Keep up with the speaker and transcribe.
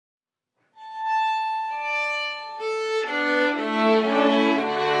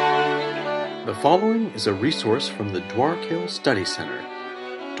The following is a resource from the Dwark Hill Study Center.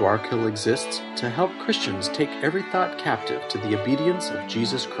 Dwark Hill exists to help Christians take every thought captive to the obedience of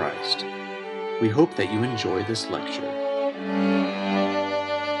Jesus Christ. We hope that you enjoy this lecture.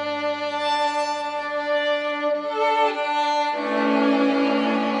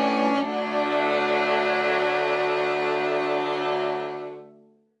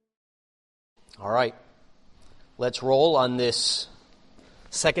 All right, let's roll on this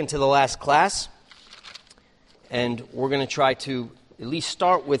second to the last class, and we're going to try to at least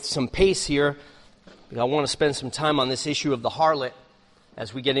start with some pace here. I want to spend some time on this issue of the harlot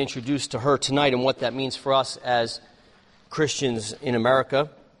as we get introduced to her tonight and what that means for us as Christians in America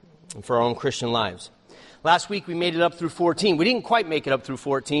and for our own Christian lives. Last week we made it up through 14. We didn't quite make it up through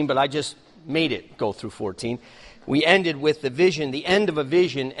 14, but I just made it go through 14. We ended with the vision, the end of a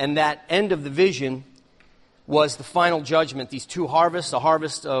vision, and that end of the vision was the final judgment. These two harvests, a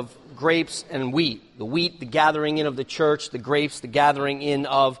harvest of grapes and wheat. The wheat, the gathering in of the church, the grapes, the gathering in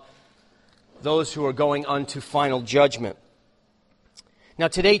of those who are going unto final judgment. Now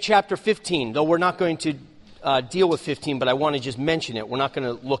today, chapter 15, though we're not going to deal with 15, but I want to just mention it. We're not going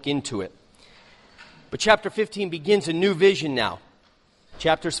to look into it. But chapter 15 begins a new vision now.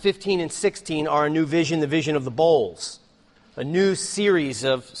 Chapters 15 and 16 are a new vision, the vision of the bowls. A new series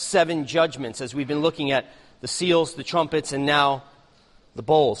of 7 judgments as we've been looking at the seals, the trumpets, and now the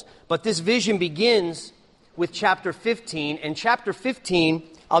bowls. But this vision begins with chapter 15, and chapter 15,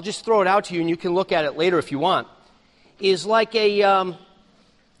 I'll just throw it out to you, and you can look at it later if you want, is like a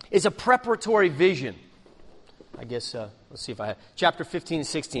preparatory vision. I guess, let's see if I have, chapter 15 and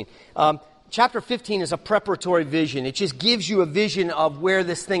 16. Chapter 15 is a preparatory vision. It just gives you a vision of where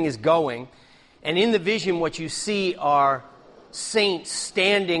this thing is going. And in the vision, what you see are saints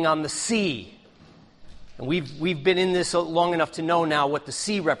standing on the sea. And we've been in this long enough to know now what the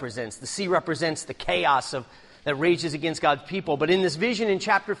sea represents. The sea represents the chaos that rages against God's people. But in this vision in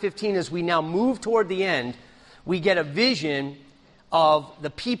chapter 15, as we now move toward the end, we get a vision of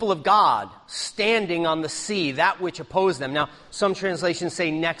the people of God standing on the sea, that which opposed them. Now, some translations say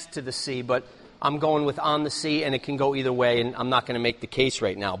next to the sea, but I'm going with on the sea, and it can go either way, and I'm not going to make the case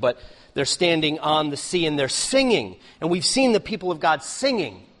right now. But they're standing on the sea, and they're singing. And we've seen the people of God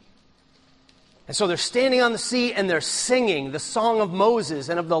singing. And so they're standing on the sea, and they're singing the song of Moses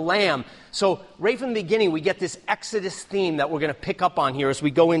and of the Lamb. So right from the beginning, we get this Exodus theme that we're going to pick up on here as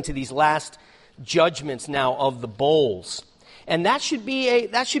we go into these last judgments now of the bowls. And that should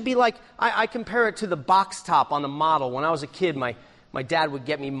be like, I compare it to the box top on a model. When I was a kid, my dad would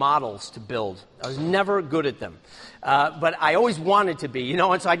get me models to build. I was never good at them. But I always wanted to be,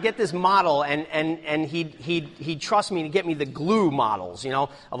 and so I'd get this model, and he'd trust me to get me the glue models, of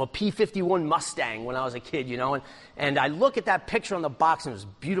a P-51 Mustang when I was a kid, and I look at that picture on the box, and it was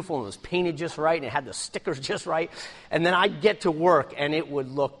beautiful, and it was painted just right, and it had the stickers just right, and then I'd get to work, and it would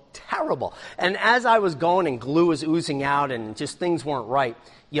look terrible. And as I was going, and glue was oozing out, and just things weren't right,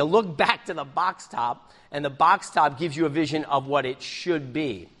 you look back to the box top, and the box top gives you a vision of what it should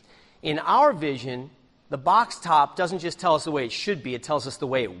be. In our vision, the box top doesn't just tell us the way it should be, it tells us the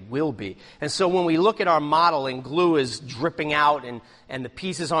way it will be. And so when we look at our model and glue is dripping out and the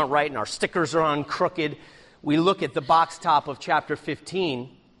pieces aren't right and our stickers are on crooked, we look at the box top of chapter 15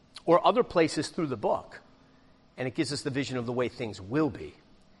 or other places through the book, and it gives us the vision of the way things will be.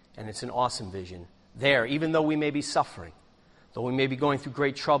 And it's an awesome vision there, even though we may be suffering, though we may be going through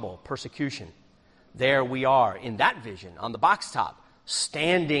great trouble, persecution. There we are in that vision on the box top,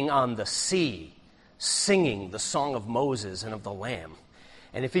 standing on the sea, singing the song of Moses and of the Lamb.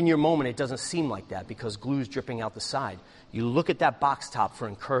 And if in your moment it doesn't seem like that because glue's dripping out the side, you look at that box top for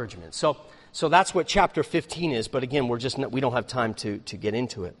encouragement. So that's what chapter 15 is, but again, we don't have time to get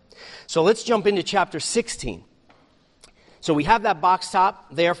into it. So let's jump into chapter 16. So we have that box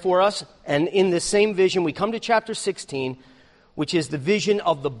top there for us, and in this same vision, we come to chapter 16, which is the vision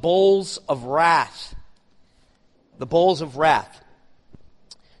of the bowls of wrath. The bowls of wrath.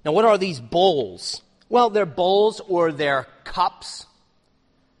 Now, what are these bowls? Well, they're bowls or they're cups,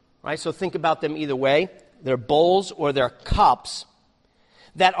 right? So think about them either way. They're bowls or they're cups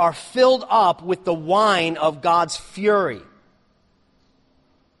that are filled up with the wine of God's fury.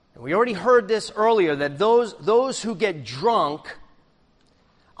 And we already heard this earlier, that those who get drunk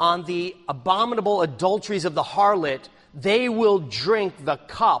on the abominable adulteries of the harlot, they will drink the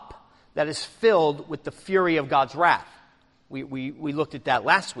cup that is filled with the fury of God's wrath. We looked at that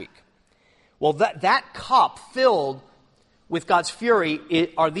last week. Well, that cup filled with God's fury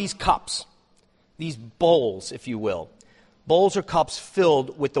are these cups, these bowls, if you will. Bowls or cups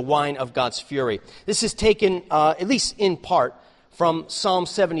filled with the wine of God's fury. This is taken, at least in part, from Psalm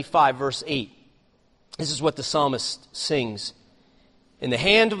 75, verse 8. This is what the psalmist sings. In the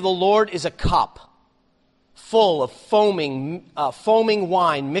hand of the Lord is a cup full of foaming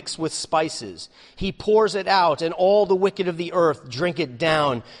wine mixed with spices. He pours it out, and all the wicked of the earth drink it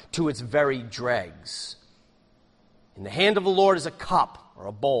down to its very dregs. In the hand of the Lord is a cup, or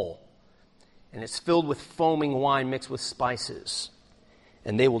a bowl, and it's filled with foaming wine mixed with spices.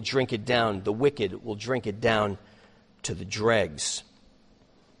 And they will drink it down. The wicked will drink it down to the dregs.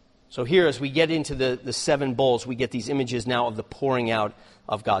 So here, as we get into the 7 bowls, we get these images now of the pouring out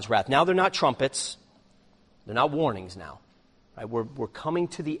of God's wrath. Now they're not trumpets. They're not warnings now. Right? We're coming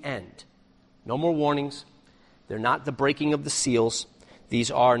to the end. No more warnings. They're not the breaking of the seals.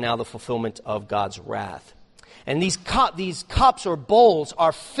 These are now the fulfillment of God's wrath. And these cups or bowls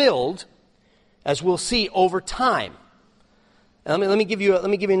are filled, as we'll see, over time. Now, let me give you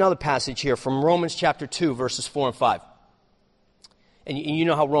another passage here from Romans chapter 2, verses 4 and 5. And you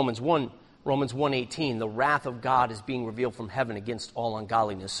know how Romans 1:18, the wrath of God is being revealed from heaven against all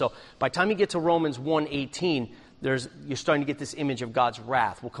ungodliness. So by the time you get to Romans 1:18, you're starting to get this image of God's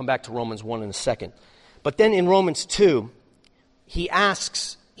wrath. We'll come back to Romans 1 in a second. But then in Romans 2, he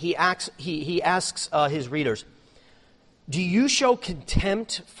asks his readers, do you show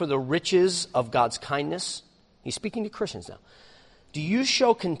contempt for the riches of God's kindness? He's speaking to Christians now. Do you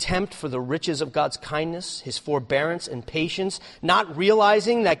show contempt for the riches of God's kindness, his forbearance and patience, not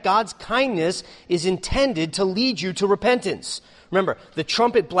realizing that God's kindness is intended to lead you to repentance? Remember, the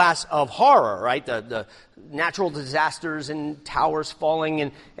trumpet blasts of horror, right? The natural disasters and towers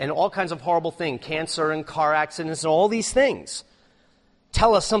falling and all kinds of horrible things, cancer and car accidents and all these things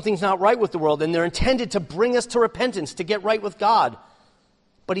tell us something's not right with the world, and they're intended to bring us to repentance, to get right with God.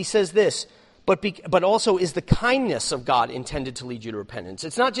 But he says this, but also is the kindness of God intended to lead you to repentance.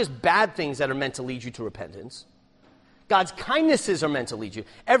 It's not just bad things that are meant to lead you to repentance. God's kindnesses are meant to lead you.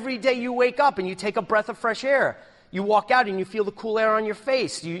 Every day you wake up and you take a breath of fresh air. You walk out and you feel the cool air on your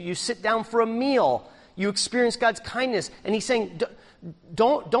face. You sit down for a meal. You experience God's kindness. And he's saying,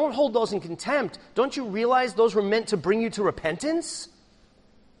 don't hold those in contempt. Don't you realize those were meant to bring you to repentance?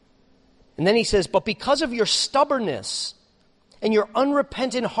 And then he says, but because of your stubbornness and your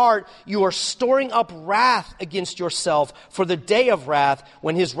unrepentant heart, you are storing up wrath against yourself for the day of wrath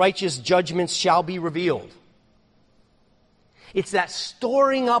when his righteous judgments shall be revealed. It's that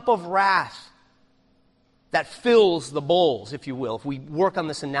storing up of wrath that fills the bowls, if you will, if we work on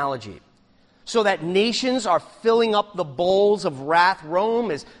this analogy. So that nations are filling up the bowls of wrath.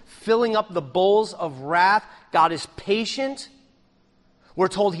 Rome is filling up the bowls of wrath. God is patient. We're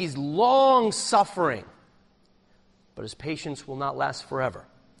told he's long-suffering. But his patience will not last forever.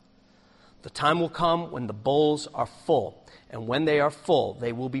 The time will come when the bowls are full. And when they are full,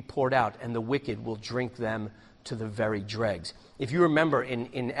 they will be poured out, and the wicked will drink them to the very dregs. If you remember in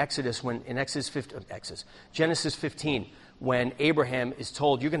Genesis 15, when Abraham is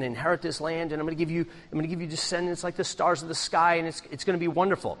told, you're going to inherit this land, and I'm going to give you descendants like the stars of the sky, and it's going to be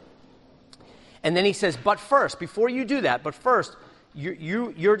wonderful. And then he says, but first, before you do that,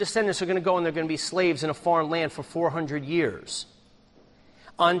 your descendants are going to go and they're going to be slaves in a foreign land for 400 years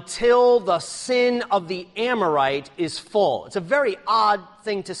until the sin of the Amorite is full. It's a very odd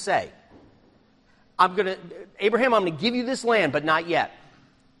thing to say. Abraham, I'm going to give you this land, but not yet.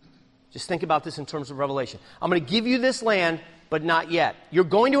 Just think about this in terms of Revelation. I'm going to give you this land, but not yet. You're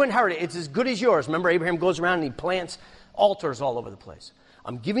going to inherit it. It's as good as yours. Remember, Abraham goes around and he plants altars all over the place.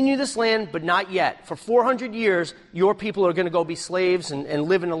 I'm giving you this land, but not yet. For 400 years, your people are going to go be slaves and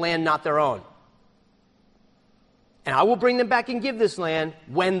live in a land not their own. And I will bring them back and give this land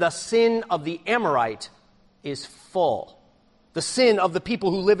when the sin of the Amorite is full. The sin of the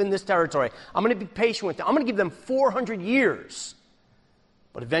people who live in this territory. I'm going to be patient with them. I'm going to give them 400 years.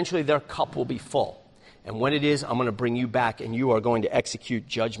 But eventually their cup will be full. And when it is, I'm going to bring you back and you are going to execute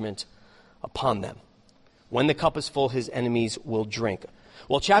judgment upon them. When the cup is full, his enemies will drink.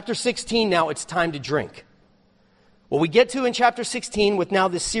 Well, chapter 16 now, it's time to drink. What we get to in chapter 16 with now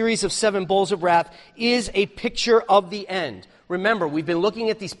this series of 7 bowls of wrath is a picture of the end. Remember, we've been looking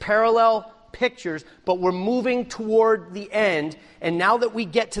at these parallel pictures, but we're moving toward the end. And now that we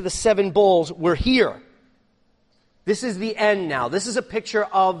get to the 7 bowls, we're here. This is the end now. This is a picture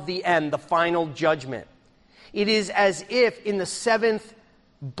of the end, the final judgment. It is as if in the 7th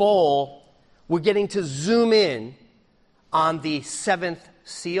bowl, we're getting to zoom in on the 7th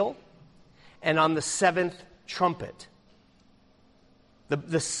seal and on the 7th trumpet.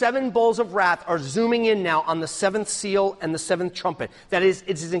 The 7 bowls of wrath are zooming in now on the 7th seal and the 7th trumpet. That is,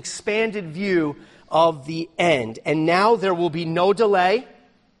 it's an expanded view of the end. And now there will be no delay.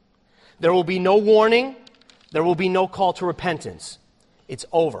 There will be no warning. There will be no call to repentance. It's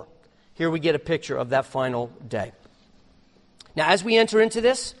over. here we get a picture of that final day. Now, as we enter into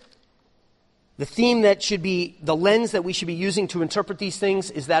this, the theme that should be, the lens that we should be using to interpret these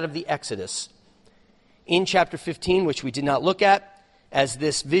things is that of the Exodus. In chapter 15, which we did not look at, as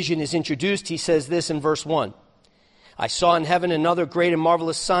this vision is introduced, he says this in verse 1. I saw in heaven another great and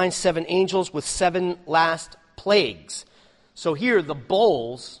marvelous sign, 7 angels with 7 last plagues. So here the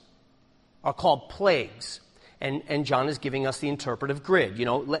bowls are called plagues. And John is giving us the interpretive grid. You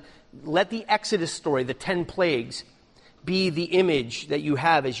know, let the Exodus story, the 10 plagues, be the image that you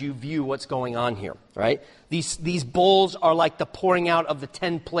have as you view what's going on here, right? These bowls are like the pouring out of the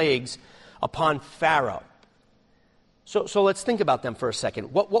 10 plagues upon Pharaoh. So let's think about them for a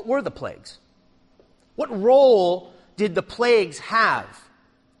second. What were the plagues? What role did the plagues have?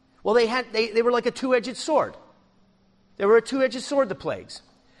 Well, they were like a two-edged sword. They were a two-edged sword, the plagues.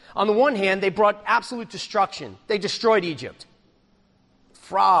 On the one hand, they brought absolute destruction. They destroyed Egypt.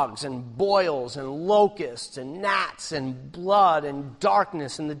 Frogs and boils and locusts and gnats and blood and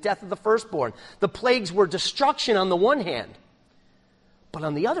darkness and the death of the firstborn. The plagues were destruction on the one hand. But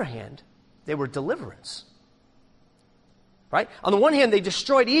on the other hand, they were deliverance. Right? On the one hand, they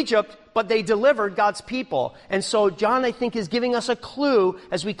destroyed Egypt, but they delivered God's people. And so John, I think, is giving us a clue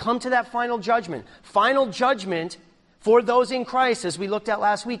as we come to that final judgment. Final judgment for those in Christ, as we looked at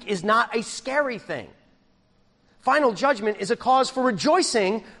last week, is not a scary thing. Final judgment is a cause for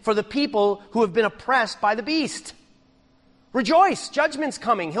rejoicing for the people who have been oppressed by the beast. Rejoice, judgment's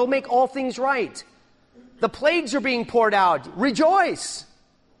coming. He'll make all things right. The plagues are being poured out. Rejoice.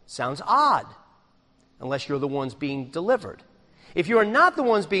 Sounds odd, unless you're the ones being delivered. If you are not the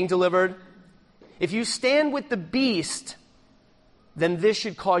ones being delivered, if you stand with the beast, then this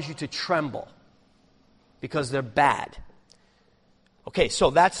should cause you to tremble, because they're bad. Okay, so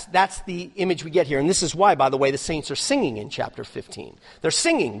that's the image we get here. And this is why, by the way, the saints are singing in chapter 15. They're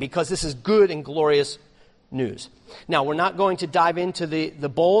singing because this is good and glorious news. Now, we're not going to dive into the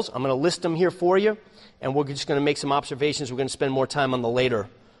bowls. I'm going to list them here for you, and we're just going to make some observations. We're going to spend more time on the later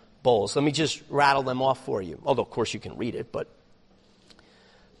bowls. Let me just rattle them off for you, although, of course, you can read it. But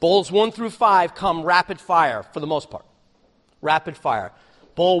bowls 1 through 5 come rapid fire for the most part. Rapid fire.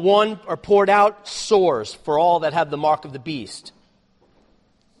 Bowl 1 are poured out sores for all that have the mark of the beast.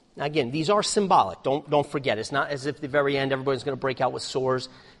 Now, again, these are symbolic. Don't forget. It's not as if at the very end everybody's going to break out with sores,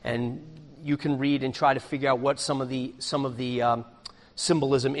 and you can read and try to figure out what some of the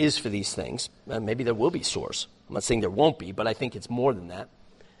symbolism is for these things. Maybe there will be sores. I'm not saying there won't be, but I think it's more than that.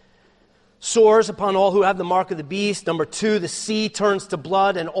 Sores upon all who have the mark of the beast. Number 2, the sea turns to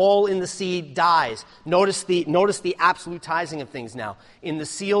blood, and all in the sea dies. Notice the absolutizing of things now. In the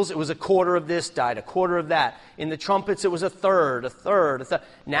seals, it was a quarter of this died, a quarter of that. In the trumpets, it was a third.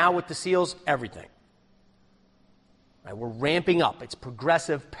 Now with the seals, everything. Right, we're ramping up. It's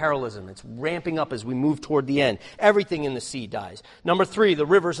progressive parallelism. It's ramping up as we move toward the end. Everything in the sea dies. Number 3, the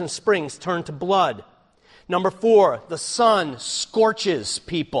rivers and springs turn to blood. Number 4, the sun scorches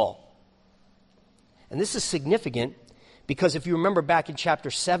people. And this is significant because if you remember back in chapter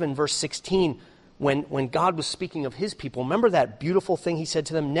 7, verse 16, when God was speaking of his people, remember that beautiful thing he said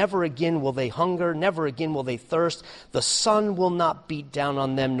to them? Never again will they hunger, never again will they thirst. The sun will not beat down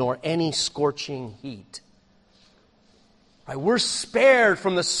on them, nor any scorching heat. Right, we're spared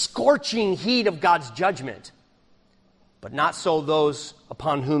from the scorching heat of God's judgment. But not so those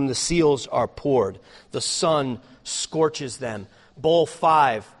upon whom the seals are poured. The sun scorches them. Bowl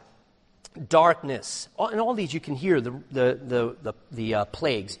 5. Darkness. In all these you can hear the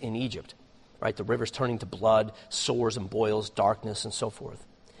plagues in Egypt, right? The rivers turning to blood, sores and boils, darkness, and so forth.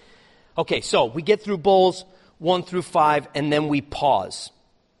 Okay, so we get through bowls 1 through 5, and then we pause.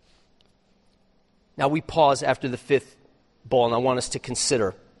 Now we pause after the 5th bowl, and I want us to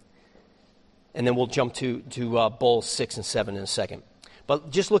consider, and then we'll jump to bowls 6 and 7 in a second.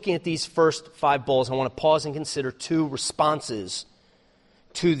 But just looking at these first 5 bowls, I want to pause and consider 2 responses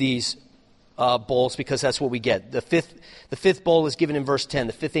to these bowls, because that's what we get. The fifth bowl is given in verse 10.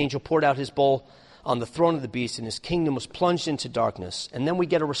 The 5th angel poured out his bowl on the throne of the beast, and his kingdom was plunged into darkness. And then we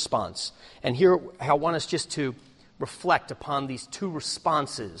get a response. And here I want us just to reflect upon these 2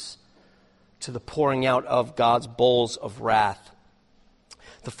 responses to the pouring out of God's bowls of wrath.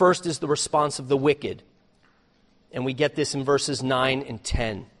 The first is the response of the wicked. And we get this in verses 9 and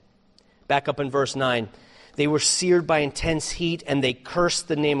 10. Back up in verse 9. They were seared by intense heat, and they cursed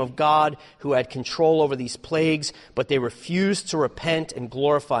the name of God who had control over these plagues, but they refused to repent and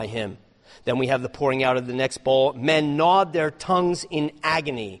glorify him. Then we have the pouring out of the next bowl. Men gnawed their tongues in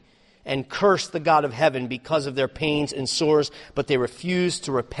agony and cursed the God of heaven because of their pains and sores, but they refused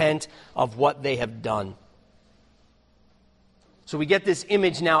to repent of what they have done. So we get this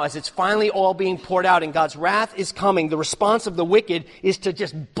image now as it's finally all being poured out and God's wrath is coming. The response of the wicked is to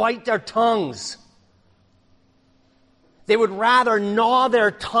just bite their tongues. They would rather gnaw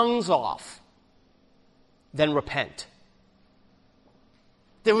their tongues off than repent.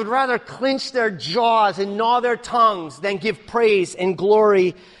 They would rather clench their jaws and gnaw their tongues than give praise and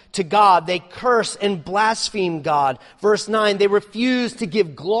glory to God. They curse and blaspheme God. Verse 9, they refuse to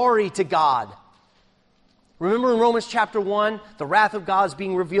give glory to God. Remember in Romans chapter 1, the wrath of God is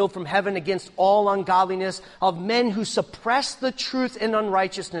being revealed from heaven against all ungodliness of men who suppress the truth in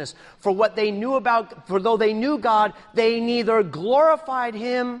unrighteousness. For though they knew God, they neither glorified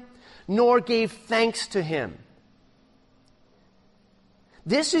him nor gave thanks to him.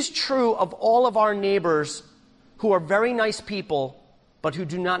 This is true of all of our neighbors who are very nice people, but who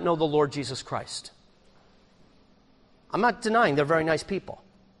do not know the Lord Jesus Christ. I'm not denying they're very nice people.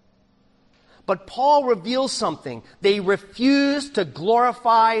 But Paul reveals something. They refuse to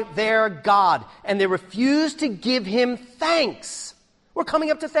glorify their God, and they refuse to give him thanks. We're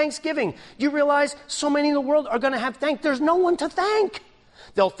coming up to Thanksgiving. Do you realize so many in the world are going to have thanks? There's no one to thank.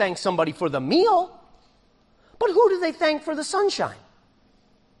 They'll thank somebody for the meal, but who do they thank for the sunshine?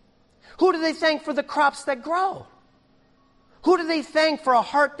 Who do they thank for the crops that grow? Who do they thank for a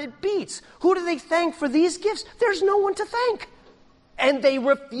heart that beats? Who do they thank for these gifts? There's no one to thank. And they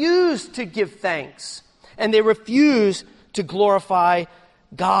refuse to give thanks. And they refuse to glorify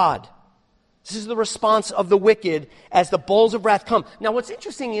God. This is the response of the wicked as the bowls of wrath come. Now what's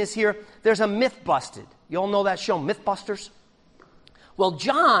interesting is here, there's a myth busted. You all know that show, Mythbusters? Well,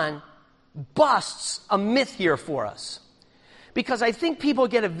 John busts a myth here for us. Because I think people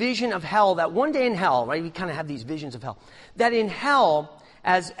get a vision of hell that one day in hell, right? We kind of have these visions of hell. That in hell,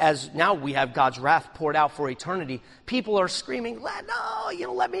 as now we have God's wrath poured out for eternity, people are screaming,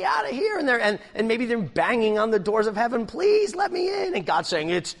 let me out of here. And maybe they're banging on the doors of heaven, please let me in. And God's saying,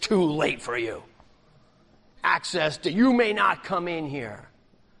 it's too late for you. You may not come in here.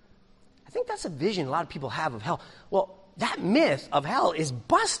 I think that's a vision a lot of people have of hell. Well, that myth of hell is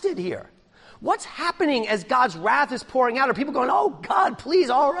busted here. What's happening as God's wrath is pouring out? Are people going, oh, God, please,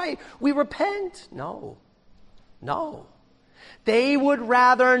 all right, we repent? No. They would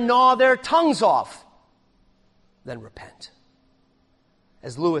rather gnaw their tongues off than repent.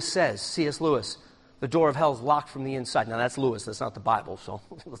 As Lewis says, C.S. Lewis, the door of hell is locked from the inside. Now, that's Lewis. That's not the Bible, so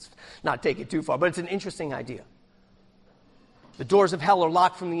let's not take it too far. But it's an interesting idea. The doors of hell are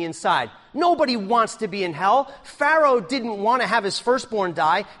locked from the inside. Nobody wants to be in hell. Pharaoh didn't want to have his firstborn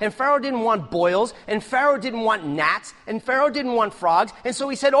die, and Pharaoh didn't want boils, and Pharaoh didn't want gnats, and Pharaoh didn't want frogs, and so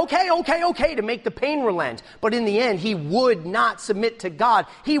he said, okay, to make the pain relent. But in the end, he would not submit to God.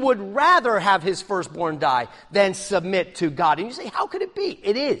 He would rather have his firstborn die than submit to God. And you say, how could it be?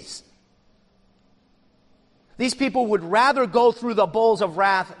 It is. These people would rather go through the bowls of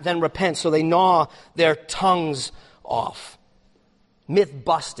wrath than repent, so they gnaw their tongues off. Myth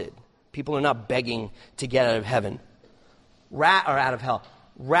busted. People are not begging to get out of heaven. Out of hell.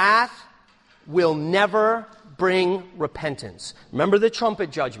 Wrath will never bring repentance. Remember the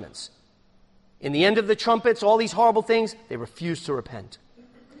trumpet judgments. In the end of the trumpets, all these horrible things, they refuse to repent.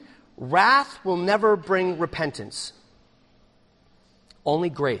 Wrath will never bring repentance. Only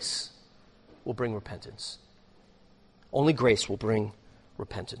grace will bring repentance. Only grace will bring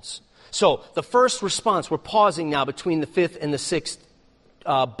repentance. So, the first response, we're pausing now between the fifth and the sixth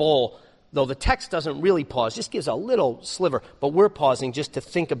bowl, though the text doesn't really pause, just gives a little sliver, but we're pausing just to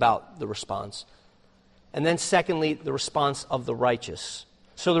think about the response. And then secondly, the response of the righteous.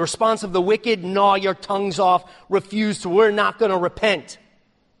 So the response of the wicked, gnaw your tongues off, we're not going to repent.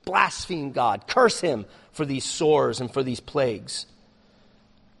 Blaspheme God, curse him for these sores and for these plagues.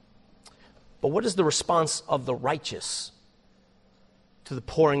 But what is the response of the righteous to the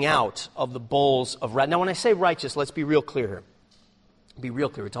pouring out of the bowls of wrath? Now when I say righteous, let's be real clear here. Be real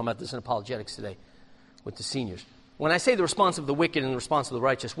clear. We're talking about this in apologetics today with the seniors. When I say the response of the wicked and the response of the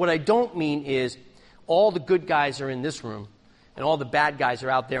righteous, what I don't mean is all the good guys are in this room and all the bad guys are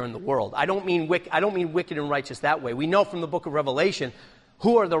out there in the world. I don't mean wicked and righteous that way. We know from the book of Revelation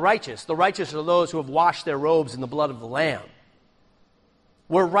who are the righteous. The righteous are those who have washed their robes in the blood of the Lamb.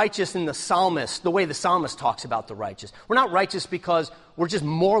 We're righteous in the way the psalmist talks about the righteous. We're not righteous because we're just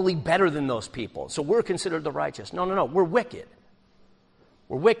morally better than those people, so we're considered the righteous. No. We're wicked.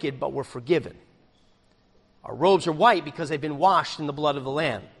 We're wicked, but we're forgiven. Our robes are white because they've been washed in the blood of the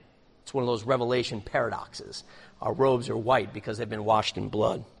Lamb. It's one of those Revelation paradoxes. Our robes are white because they've been washed in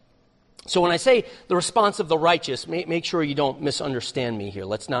blood. So when I say the response of the righteous, make sure you don't misunderstand me here.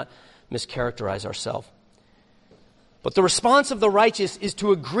 Let's not mischaracterize ourselves. But the response of the righteous is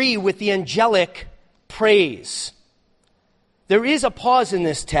to agree with the angelic praise. there is a pause in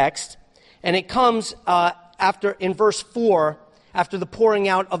this text, and it comes in verse 4, after the pouring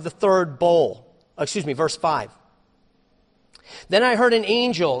out of the third bowl. Verse 5. Then I heard an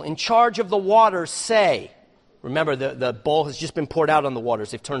angel in charge of the waters say, remember, the bowl has just been poured out on the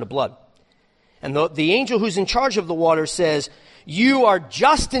waters. They've turned to blood. And the angel who's in charge of the waters says, you are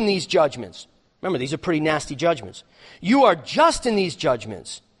just in these judgments. Remember, these are pretty nasty judgments. You are just in these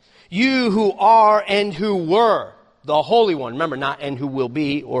judgments. You who are and who were, the Holy One. Remember, not and who will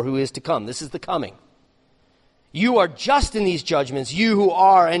be or who is to come. This is the coming. You are just in these judgments, you who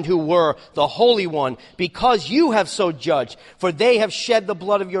are and who were, the Holy One, because you have so judged. For they have shed the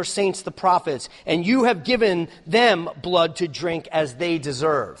blood of your saints, the prophets, and you have given them blood to drink as they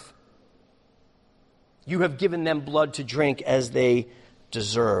deserve. You have given them blood to drink as they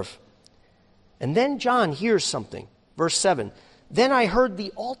deserve. And then John hears something. Verse 7. Then I heard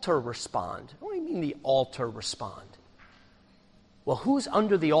the altar respond. What do you mean the altar respond? Well, who's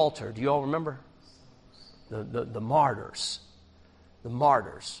under the altar? Do you all remember? The martyrs. The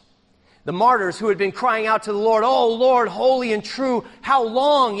martyrs. The martyrs who had been crying out to the Lord, oh, Lord, holy and true, how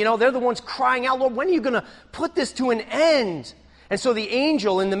long? They're the ones crying out, Lord, when are you going to put this to an end? And so the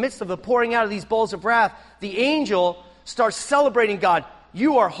angel, in the midst of the pouring out of these bowls of wrath, the angel starts celebrating God.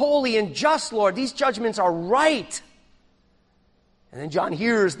 You are holy and just, Lord. These judgments are right. And then John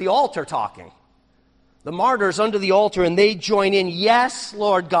hears the altar talking. The martyrs under the altar, and they join in. Yes,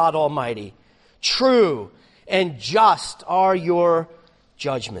 Lord God Almighty, true and just are your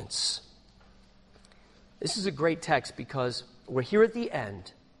judgments. This is a great text because we're here at the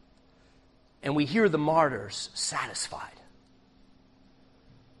end, and we hear the martyrs satisfied.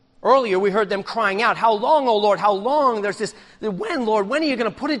 Earlier, we heard them crying out, how long, O Lord, how long? There's this, when, Lord, when are you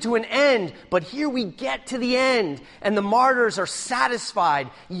going to put it to an end? But here we get to the end, and the martyrs are satisfied.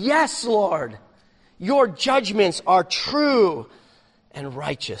 Yes, Lord, your judgments are true and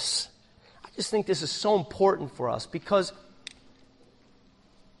righteous. I just think this is so important for us because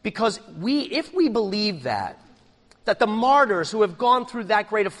if we believe that the martyrs who have gone through that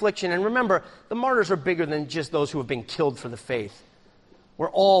great affliction, and remember, the martyrs are bigger than just those who have been killed for the faith. We're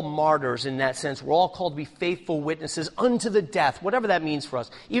all martyrs in that sense. We're all called to be faithful witnesses unto the death, whatever that means for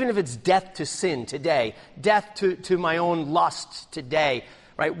us. Even if it's death to sin today, death to my own lust today,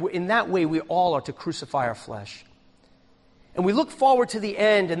 right? In that way, we all are to crucify our flesh. And we look forward to the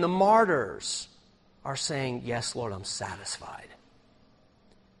end, and the martyrs are saying, yes, Lord, I'm satisfied.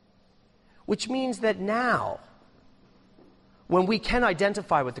 Which means that now, when we can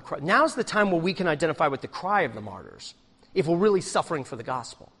identify with the cry, now's the time where we can identify with the cry of the martyrs, if we're really suffering for the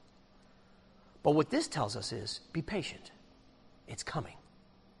gospel. But what this tells us is, be patient. It's coming.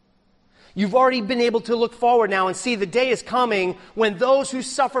 You've already been able to look forward now and see the day is coming when those who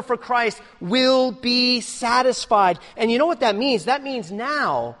suffer for Christ will be satisfied. And you know what that means? That means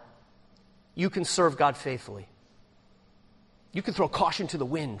now you can serve God faithfully. You can throw caution to the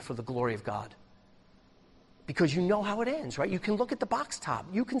wind for the glory of God. Because you know how it ends, right? You can look at the box top.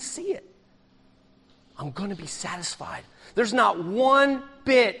 You can see it. I'm going to be satisfied. There's not one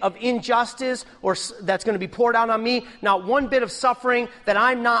bit of injustice or that's going to be poured out on me, not one bit of suffering that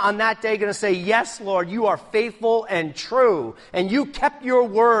I'm not on that day going to say, yes, Lord, you are faithful and true, and you kept your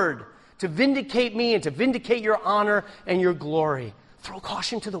word to vindicate me and to vindicate your honor and your glory. Throw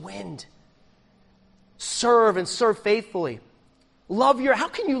caution to the wind. Serve and serve faithfully. How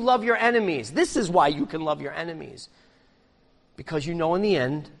can you love your enemies? This is why you can love your enemies. Because you know in the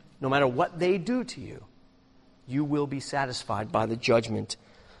end, no matter what they do to you, you will be satisfied by the judgment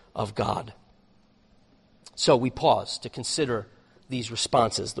of God. So we pause to consider these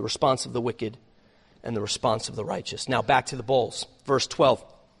responses, the response of the wicked and the response of the righteous. Now back to the bowls. Verse 12,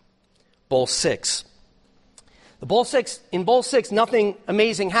 bowl 6. In bowl 6, nothing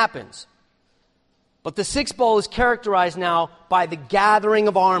amazing happens. But the sixth bowl is characterized now by the gathering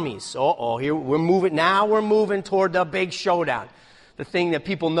of armies. Here we're moving toward the big showdown. The thing that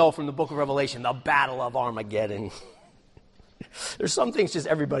people know from the book of Revelation, the Battle of Armageddon. There's some things just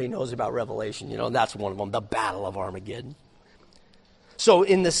everybody knows about Revelation, and that's one of them, the Battle of Armageddon. So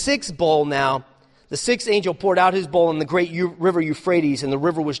in the sixth bowl now, the sixth angel poured out his bowl in the great river Euphrates, and the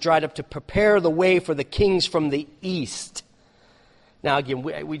river was dried up to prepare the way for the kings from the east. Now again,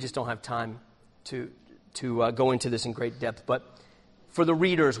 we just don't have time to go into this in great depth, but for the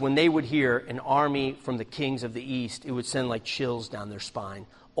readers, when they would hear an army from the kings of the east, it would send like chills down their spine.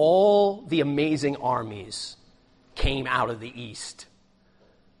 All the amazing armies came out of the east.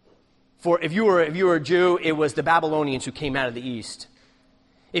 For if you were a Jew, it was the Babylonians who came out of the east.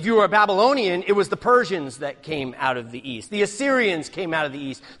 If you were a Babylonian, it was the Persians that came out of the east. The Assyrians came out of the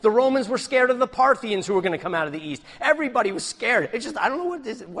east. The Romans were scared of the Parthians who were going to come out of the east. Everybody was scared. It's just, I don't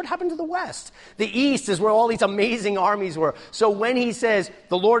know what happened to the west. The east is where all these amazing armies were. So when he says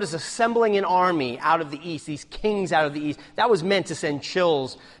the Lord is assembling an army out of the east, these kings out of the east, that was meant to send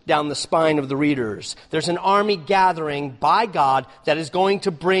chills down the spine of the readers. There's an army gathering by God that is going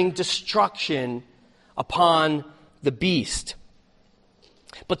to bring destruction upon the beast.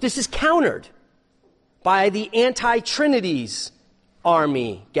 But this is countered by the anti-Trinity's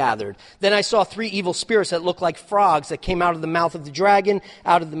army gathered. Then I saw 3 evil spirits that looked like frogs that came out of the mouth of the dragon,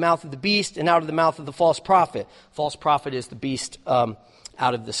 out of the mouth of the beast, and out of the mouth of the false prophet. False prophet is the beast out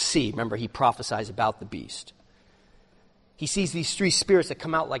of the sea. Remember, he prophesies about the beast. He sees these 3 spirits that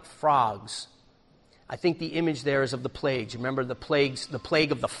come out like frogs. I think the image there is of the plagues. Remember, the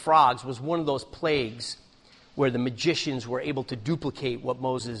plague of the frogs was one of those plagues where the magicians were able to duplicate what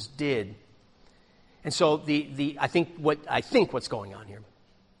Moses did. And so I think what's going on here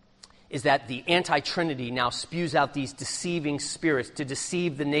is that the anti-Trinity now spews out these deceiving spirits to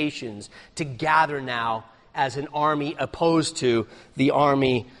deceive the nations, to gather now as an army opposed to the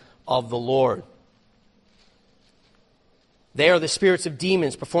army of the Lord. They are the spirits of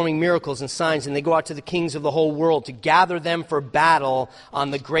demons performing miracles and signs, and they go out to the kings of the whole world to gather them for battle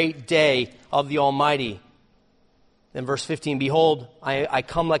on the great day of the Almighty. Then verse 15, behold, I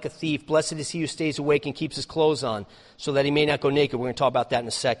come like a thief. Blessed is he who stays awake and keeps his clothes on, so that he may not go naked. We're going to talk about that in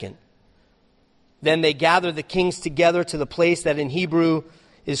a second. Then they gather the kings together to the place that in Hebrew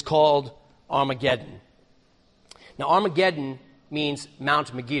is called Armageddon. Now, Armageddon means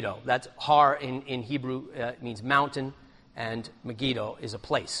Mount Megiddo. That's Har in Hebrew. It means mountain, and Megiddo is a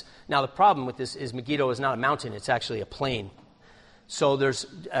place. Now, the problem with this is Megiddo is not a mountain. It's actually a plain. So there's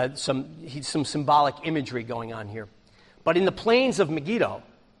some symbolic imagery going on here. But in the plains of Megiddo,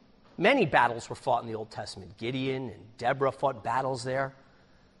 many battles were fought in the Old Testament. Gideon and Deborah fought battles there.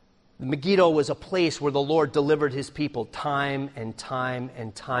 Megiddo was a place where the Lord delivered his people time and time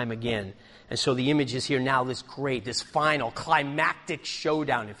and time again. And so the image is here now, this final climactic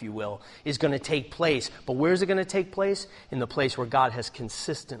showdown, if you will, is going to take place. But where is it going to take place? In the place where God has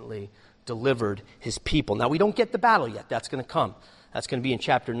consistently delivered his people. Now, we don't get the battle yet. That's going to come. That's going to be in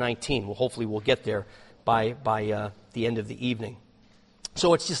chapter 19. Hopefully we'll get there by the end of the evening.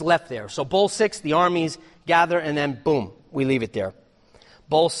 So it's just left there. So bowl 6, the armies gather, and then boom, we leave it there.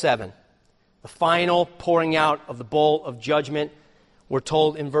 Bowl 7, the final pouring out of the bowl of judgment. We're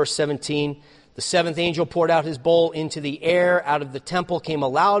told in verse 17, the 7th angel poured out his bowl into the air. Out of the temple came a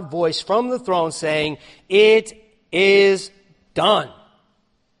loud voice from the throne saying, it is done.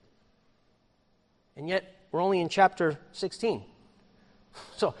 And yet, we're only in chapter 16.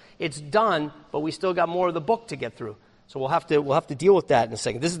 So it's done, but we still got more of the book to get through. So we'll have to deal with that in a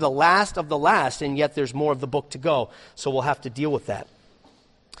second. This is the last of the last, and yet there's more of the book to go. So we'll have to deal with that.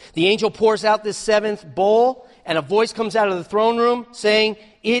 The angel pours out this 7th bowl, and a voice comes out of the throne room saying,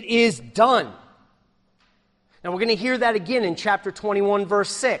 it is done. Now we're going to hear that again in chapter 21, verse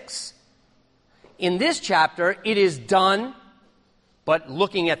 6. In this chapter, it is done, but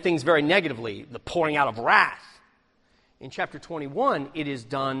looking at things very negatively, the pouring out of wrath. In chapter 21, it is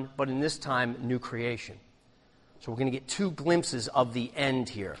done, but in this time, new creation. So we're going to get 2 glimpses of the end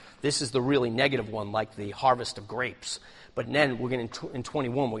here. This is the really negative one, like the harvest of grapes. But then we're going to, in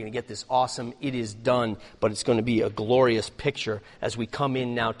 21, we're going to get this awesome, it is done, but it's going to be a glorious picture as we come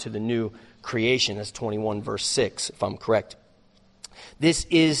in now to the new creation. That's 21, verse 6, if I'm correct. This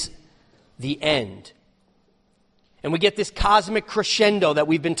is the end. And we get this cosmic crescendo that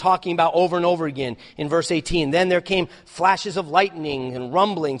we've been talking about over and over again in verse 18. Then there came flashes of lightning and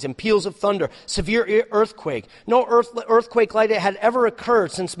rumblings and peals of thunder, severe earthquake. No earthquake like it had ever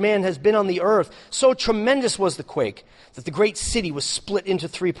occurred since man has been on the earth. So tremendous was the quake that the great city was split into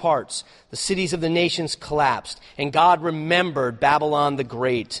 3 parts. The cities of the nations collapsed, and God remembered Babylon the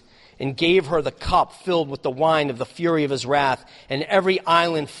Great and gave her the cup filled with the wine of the fury of his wrath. And every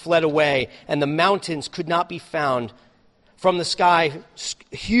island fled away, and the mountains could not be found. From the sky,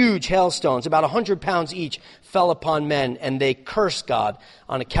 huge hailstones, about 100 pounds each, fell upon men, and they cursed God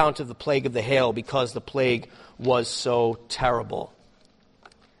on account of the plague of the hail, because the plague was so terrible.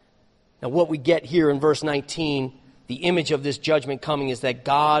 Now what we get here in verse 19, the image of this judgment coming, is that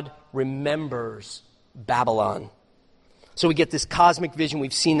God remembers Babylon. So we get this cosmic vision.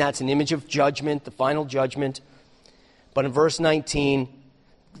 We've seen that's an image of judgment, the final judgment. But in verse 19,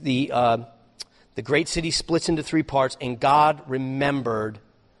 the great city splits into 3 parts, and God remembered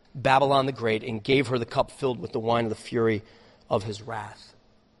Babylon the Great and gave her the cup filled with the wine of the fury of his wrath.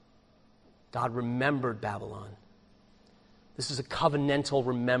 God remembered Babylon. This is a covenantal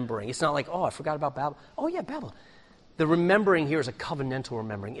remembering. It's not like, oh, I forgot about Babylon. Oh, yeah, Babylon. The remembering here is a covenantal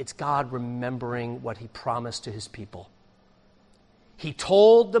remembering. It's God remembering what he promised to his people. He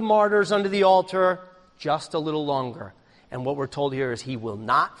told the martyrs under the altar just a little longer. And what we're told here is he will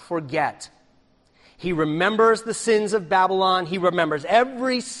not forget. He remembers the sins of Babylon. He remembers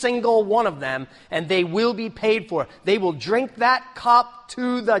every single one of them, and they will be paid for. They will drink that cup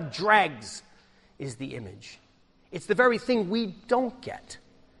to the dregs, is the image. It's the very thing we don't get.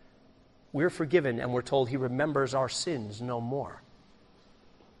 We're forgiven, and we're told he remembers our sins no more.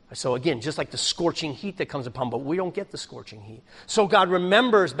 So again, just like the scorching heat that comes upon, but we don't get the scorching heat. So God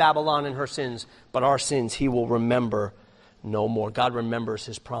remembers Babylon and her sins, but our sins he will remember no more. God remembers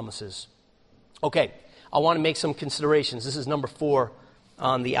his promises. Okay, I want to make some considerations. This is number 4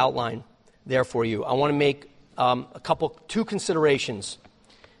 on the outline there for you. I want to make two considerations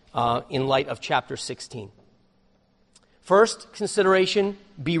in light of chapter 16. First consideration,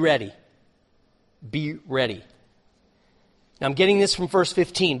 be ready. Be ready. Now I'm getting this from verse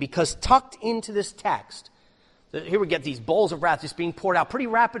 15 because tucked into this text, here we get these bowls of wrath just being poured out, pretty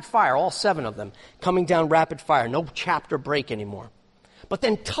rapid fire, all 7 of them, coming down rapid fire, no chapter break anymore. But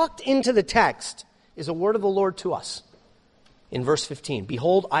then tucked into the text is a word of the Lord to us. In verse 15,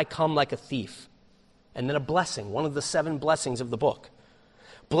 behold, I come like a thief. And then a blessing, one of the 7 blessings of the book.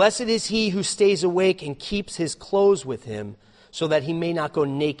 Blessed is he who stays awake and keeps his clothes with him, so that he may not go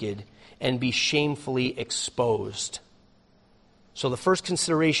naked and be shamefully exposed. So the first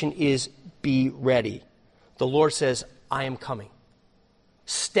consideration is be ready. The Lord says, I am coming.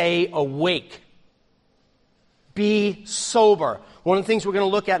 Stay awake. Be sober. One of the things we're going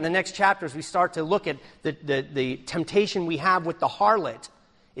to look at in the next chapter as we start to look at the temptation we have with the harlot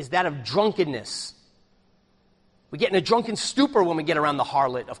is that of drunkenness. We get in a drunken stupor when we get around the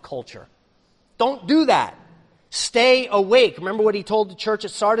harlot of culture. Don't do that. Stay awake. Remember what he told the church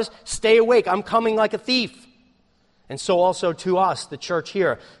at Sardis? Stay awake. I'm coming like a thief. And so also to us, the church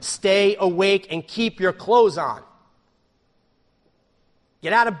here, stay awake and keep your clothes on.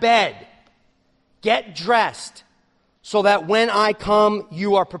 Get out of bed. Get dressed so that when I come,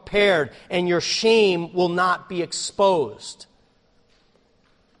 you are prepared and your shame will not be exposed.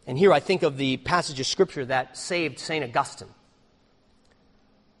 And here I think of the passage of Scripture that saved St. Augustine.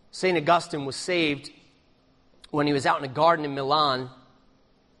 St. Augustine was saved when he was out in a garden in Milan,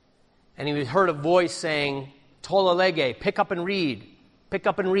 and he heard a voice saying, Tolle lege, pick up and read,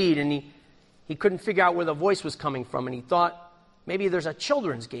 and he couldn't figure out where the voice was coming from, and he thought, maybe there's a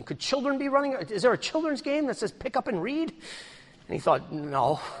children's game. Could children be running? Is there a children's game that says pick up and read? And he thought,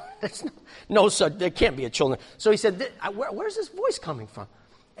 no, there can't be a children. So he said, where's this voice coming from?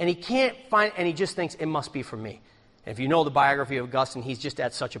 And he can't find, and he just thinks it must be from me. And if you know the biography of Augustine, he's just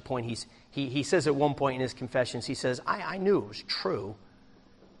at such a point. He says at one point in his Confessions, he says, I knew it was true.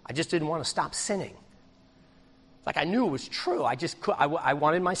 I just didn't want to stop sinning. Like I knew it was true. I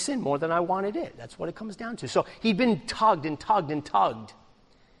wanted my sin more than I wanted it. That's what it comes down to. So he'd been tugged and tugged and tugged.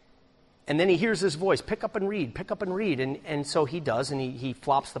 And then he hears this voice, pick up and read. And so he does, and he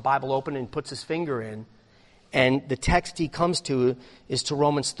flops the Bible open and puts his finger in. And the text he comes to is to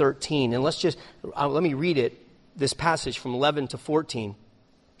Romans 13. And let me read it, this passage from 11 to 14.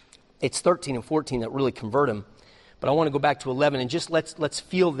 It's 13 and 14 that really convert him. But I want to go back to 11 and just let's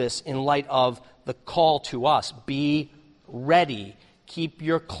feel this in light of the call to us. Be ready. Keep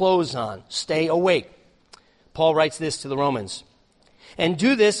your clothes on. Stay awake. Paul writes this to the Romans. And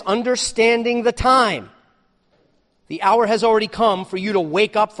do this understanding the time. The hour has already come for you to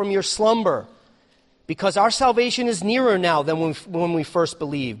wake up from your slumber, because our salvation is nearer now than when we first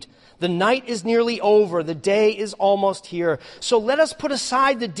believed. The night is nearly over. The day is almost here. So let us put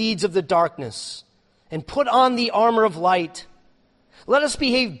aside the deeds of the darkness and put on the armor of light. Let us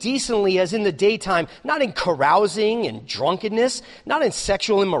behave decently as in the daytime, not in carousing and drunkenness, not in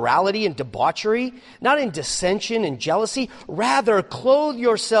sexual immorality and debauchery, not in dissension and jealousy. Rather, clothe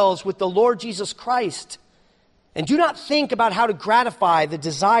yourselves with the Lord Jesus Christ. And do not think about how to gratify the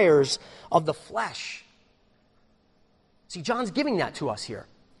desires of the flesh. See, John's giving that to us here.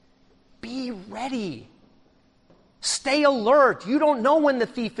 Be ready. Stay alert. You don't know when the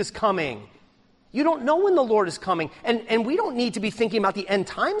thief is coming. You don't know when the Lord is coming. And we don't need to be thinking about the end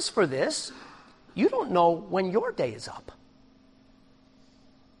times for this. You don't know when your day is up.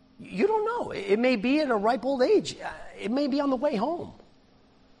 You don't know. It may be at a ripe old age. It may be on the way home.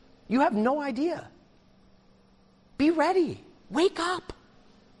 You have no idea. Be ready. Wake up.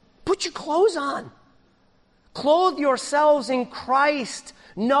 Put your clothes on. Clothe yourselves in Christ.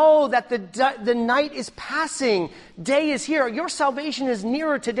 Know that the night is passing. Day is here. Your salvation is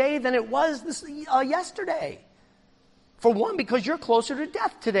nearer today than it was yesterday. For one, because you're closer to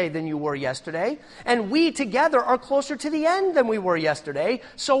death today than you were yesterday. And we together are closer to the end than we were yesterday.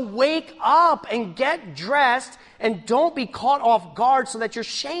 So wake up and get dressed and don't be caught off guard so that your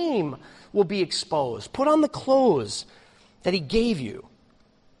shame will be exposed. Put on the clothes that he gave you.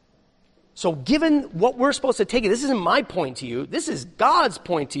 So given what we're supposed to take, this isn't my point to you. This is God's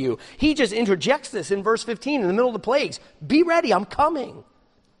point to you. He just interjects this in verse 15 in the middle of the plagues. Be ready, I'm coming.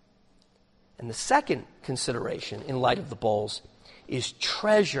 And the second consideration in light of the bowls is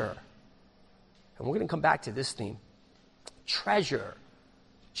treasure. And we're going to come back to this theme. Treasure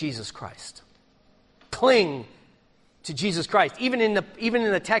Jesus Christ. Cling to Jesus Christ. Even in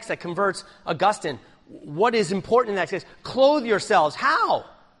the text that converts Augustine, what is important in that text? Clothe yourselves. How?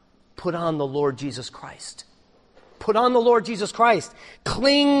 Put on the Lord Jesus Christ. Put on the Lord Jesus Christ.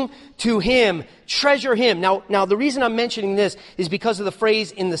 Cling to him. Treasure him. Now, the reason I'm mentioning this is because of the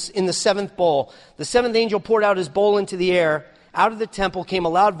phrase in the seventh bowl. The seventh angel poured out his bowl into the air. Out of the temple came a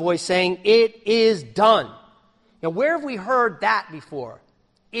loud voice saying, "It is done." Now, where have we heard that before?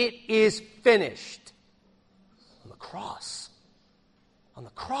 It is finished. On the cross. On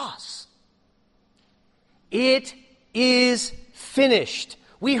the cross. It is finished.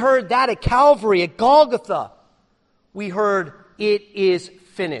 We heard that at Calvary, at Golgotha. We heard, it is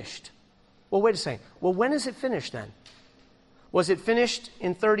finished. Well, wait a second. Well, when is it finished then? Was it finished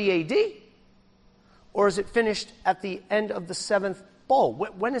in 30 AD? Or is it finished at the end of the seventh bowl?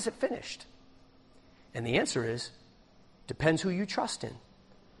 When is it finished? And the answer is, depends who you trust in.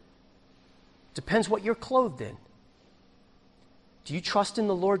 Depends what you're clothed in. Do you trust in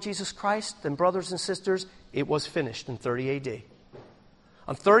the Lord Jesus Christ? Then, brothers and sisters, it was finished in 30 AD.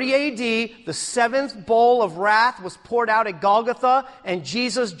 On 30 AD, the seventh bowl of wrath was poured out at Golgotha, and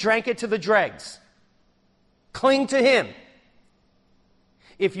Jesus drank it to the dregs. Cling to him.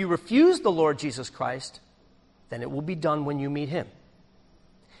 If you refuse the Lord Jesus Christ, then it will be done when you meet him.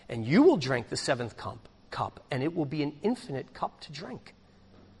 And you will drink the seventh cup, and it will be an infinite cup to drink.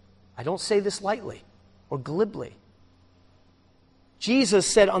 I don't say this lightly or glibly. Jesus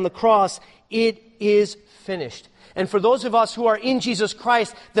said on the cross, "It is finished." And for those of us who are in Jesus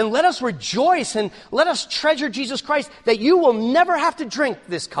Christ, then let us rejoice and let us treasure Jesus Christ, that you will never have to drink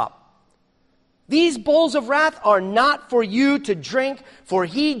this cup. These bowls of wrath are not for you to drink, for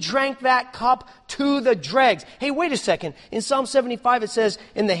he drank that cup to the dregs. Hey, wait a second. In Psalm 75 it says,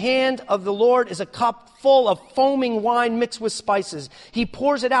 "In the hand of the Lord is a cup full of foaming wine mixed with spices. He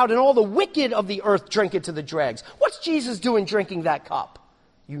pours it out, and all the wicked of the earth drink it to the dregs." What's Jesus doing drinking that cup?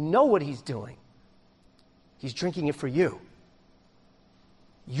 You know what he's doing. He's drinking it for you.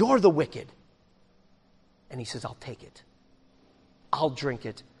 You're the wicked. And he says, I'll take it. I'll drink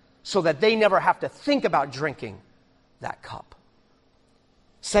it so that they never have to think about drinking that cup.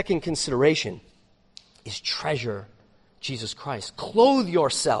 Second consideration is treasure Jesus Christ. Clothe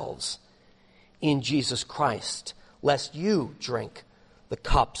yourselves in Jesus Christ, lest you drink the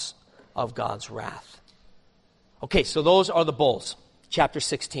cups of God's wrath. Okay, so those are the bowls. Chapter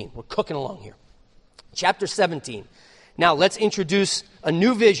 16. We're cooking along here. Chapter 17. Now let's introduce a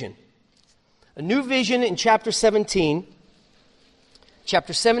new vision. A new vision in chapter 17.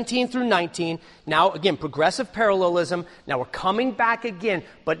 Chapter 17 through 19. Now, again, progressive parallelism. Now we're coming back again.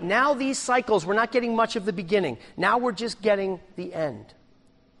 But now these cycles, we're not getting much of the beginning. Now we're just getting the end.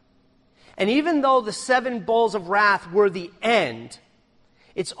 And even though the seven bowls of wrath were the end,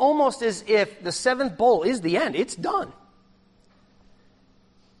 it's almost as if the seventh bowl is the end. It's done.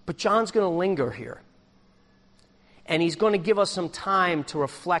 But John's going to linger here. And he's going to give us some time to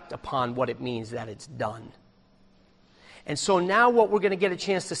reflect upon what it means that it's done. And so now what we're going to get a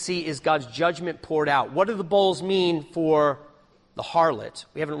chance to see is God's judgment poured out. What do the bowls mean for the harlot?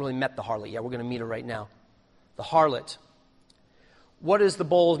 We haven't really met the harlot yet. We're going to meet her right now. The harlot. What does the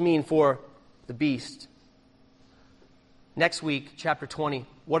bowls mean for the beast? Next week, chapter 20,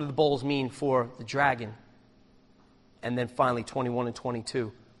 what do the bowls mean for the dragon? And then finally, 21 and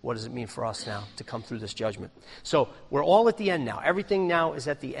 22. What does it mean for us now to come through this judgment? So we're all at the end now. Everything now is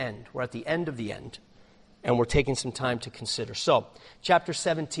at the end. We're at the end of the end. And we're taking some time to consider. So, chapter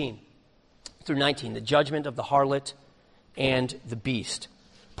 17 through 19, the judgment of the harlot and the beast.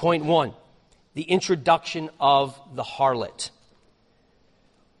 Point 1, the introduction of the harlot.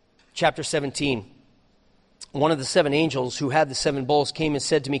 Chapter 17. One of the seven angels who had the seven bowls came and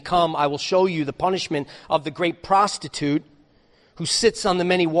said to me, "Come, I will show you the punishment of the great prostitute who sits on the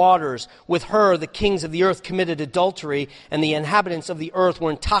many waters. With her the kings of the earth committed adultery, and the inhabitants of the earth were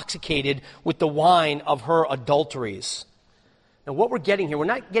intoxicated with the wine of her adulteries." Now what we're getting here, we're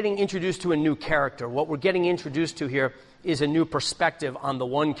not getting introduced to a new character. What we're getting introduced to here is a new perspective on the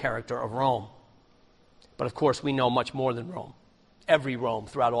one character of Rome. But of course, we know much more than Rome. Every Rome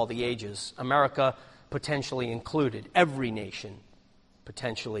throughout all the ages. America potentially included. Every nation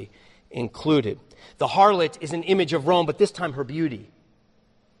potentially included. The harlot is an image of Rome, but this time her beauty.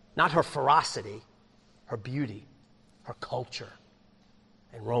 Not her ferocity, her beauty, her culture.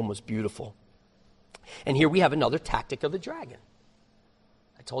 And Rome was beautiful. And here we have another tactic of the dragon.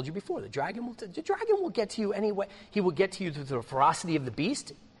 I told you before, the dragon will get to you anyway. He will get to you through the ferocity of the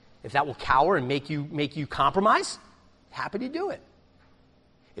beast. If that will cower and make you compromise, happy to do it.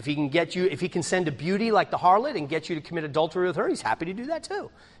 If he can send a beauty like the harlot and get you to commit adultery with her, he's happy to do that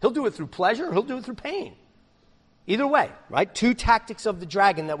too. He'll do it through pleasure, he'll do it through pain. Either way, right? Two tactics of the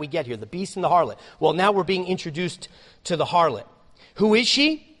dragon that we get here, the beast and the harlot. Well, now we're being introduced to the harlot. Who is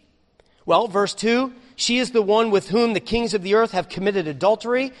she? Well, verse 2, she is the one with whom the kings of the earth have committed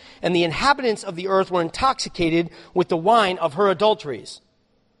adultery, and the inhabitants of the earth were intoxicated with the wine of her adulteries.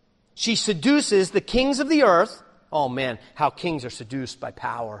 She seduces the kings of the earth. Oh man, how kings are seduced by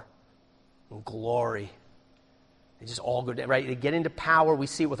power and glory. They just all go down, right? They get into power. We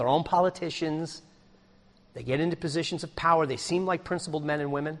see it with our own politicians. They get into positions of power. They seem like principled men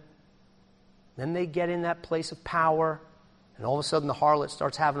and women. Then they get in that place of power, and all of a sudden the harlot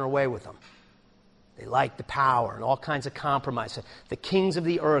starts having her way with them. They like the power and all kinds of compromise. The kings of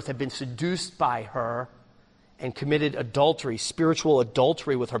the earth have been seduced by her and committed adultery, spiritual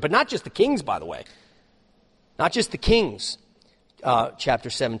adultery with her. But not just the kings, by the way. Not just the kings, chapter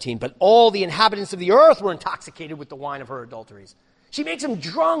 17, but all the inhabitants of the earth were intoxicated with the wine of her adulteries. She makes them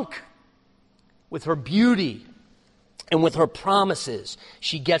drunk with her beauty and with her promises.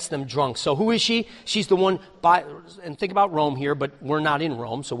 She gets them drunk. So who is she? She's the one, and think about Rome here, but we're not in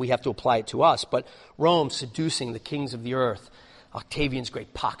Rome, so we have to apply it to us. But Rome seducing the kings of the earth. Octavian's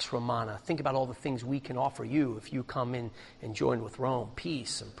great Pax Romana. Think about all the things we can offer you if you come in and join with Rome.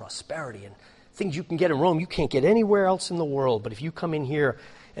 Peace and prosperity and things you can get in Rome you can't get anywhere else in the world. But if you come in here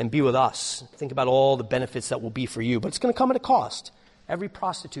and be with us, think about all the benefits that will be for you. But it's going to come at a cost. Every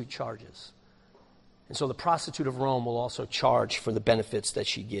prostitute charges. And so the prostitute of Rome will also charge for the benefits that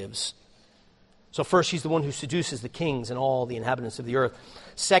she gives. So first, she's the one who seduces the kings and all the inhabitants of the earth.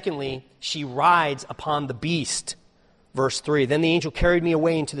 Secondly, she rides upon the beast. Verse 3, then the angel carried me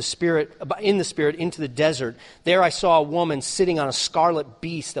away in the spirit into the desert. There I saw a woman sitting on a scarlet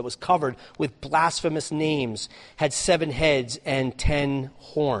beast that was covered with blasphemous names, had 7 heads and 10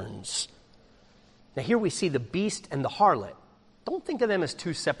 horns. Now here we see the beast and the harlot. Don't think of them as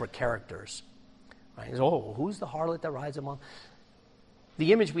two separate characters. Right? Oh, who's the harlot that rides among?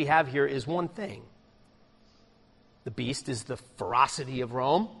 The image we have here is one thing. The beast is the ferocity of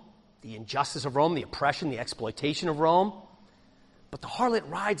Rome, the injustice of Rome, the oppression, the exploitation of Rome. But the harlot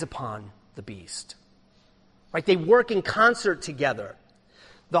rides upon the beast. Right? They work in concert together.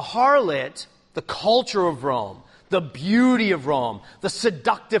 The harlot, the culture of Rome, the beauty of Rome, the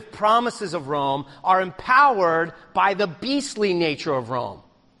seductive promises of Rome are empowered by the beastly nature of Rome.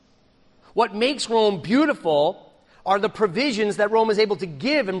 What makes Rome beautiful are the provisions that Rome is able to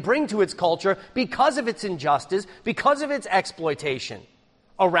give and bring to its culture because of its injustice, because of its exploitation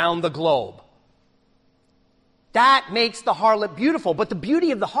around the globe. That makes the harlot beautiful. But the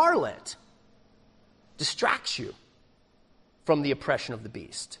beauty of the harlot distracts you from the oppression of the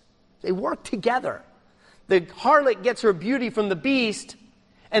beast. They work together. The harlot gets her beauty from the beast,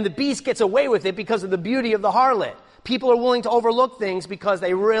 and the beast gets away with it because of the beauty of the harlot. People are willing to overlook things because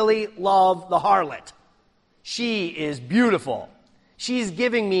they really love the harlot. She is beautiful. She's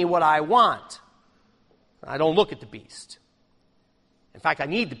giving me what I want. I don't look at the beast. In fact, I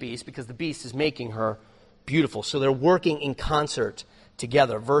need the beast because the beast is making her beautiful. So they're working in concert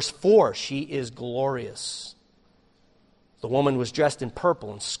together. Verse 4, she is glorious. The woman was dressed in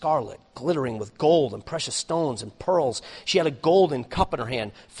purple and scarlet, glittering with gold and precious stones and pearls. She had a golden cup in her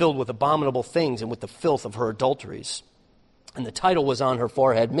hand filled with abominable things and with the filth of her adulteries. And the title was on her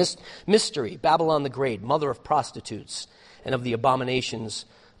forehead, Mystery, Babylon the Great, Mother of Prostitutes and of the abominations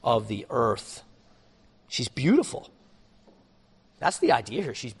of the earth. She's beautiful. That's the idea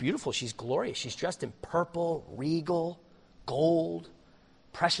here. She's beautiful. She's glorious. She's dressed in purple, regal, gold,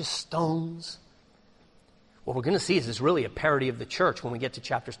 precious stones. What we're going to see is really a parody of the church when we get to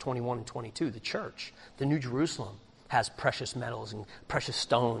chapters 21 and 22. The church, the New Jerusalem, has precious metals and precious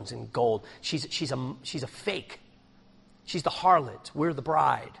stones and gold. She's a fake. She's the harlot. We're the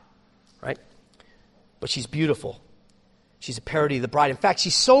bride, right? But she's beautiful. She's a parody of the bride. In fact,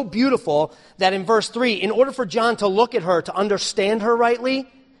 she's so beautiful that in verse 3, in order for John to look at her, to understand her rightly,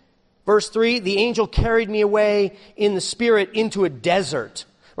 verse 3, the angel carried me away in the spirit into a desert.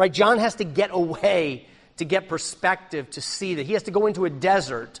 Right? John has to get away to get perspective, to see that. He has to go into a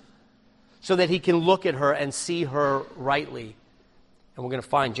desert so that he can look at her and see her rightly. And we're going to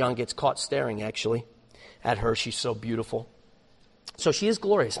find John gets caught staring, actually, at her. She's so beautiful. So she is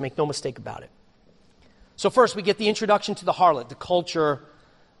glorious, make no mistake about it. So first, we get the introduction to the harlot, the culture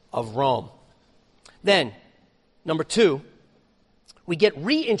of Rome. Then, number 2, we get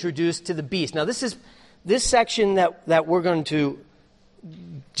reintroduced to the beast. Now, this section that we're going to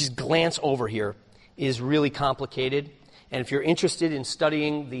just glance over here is really complicated. And if you're interested in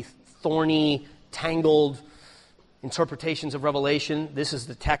studying the thorny, tangled interpretations of Revelation, this is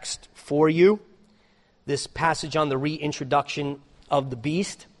the text for you. This passage on the reintroduction of the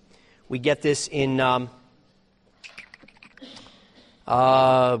beast. We get this in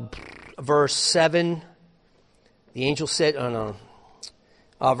verse 7. The angel said,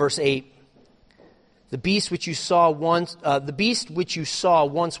 verse 8. The beast which you saw once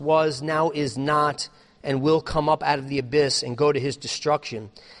was, now is not, and will come up out of the abyss and go to his destruction.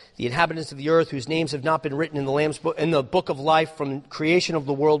 The inhabitants of the earth, whose names have not been written in the Lamb's book, in the book of life from creation of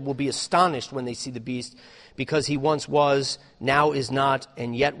the world, will be astonished when they see the beast, because he once was, now is not,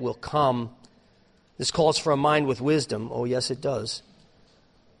 and yet will come. This calls for a mind with wisdom. Oh, yes, it does.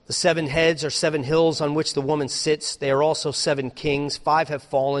 The 7 heads are 7 hills on which the woman sits. They are also 7 kings. 5 have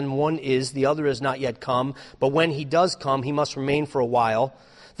fallen. 1 is, the other has not yet come. But when he does come, he must remain for a while.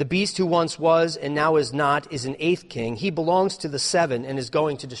 The beast who once was and now is not is an 8th king. He belongs to the 7 and is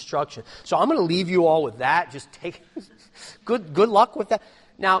going to destruction. So I'm going to leave you all with that. Just take good luck with that.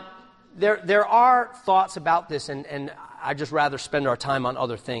 Now, there are thoughts about this, and I'd just rather spend our time on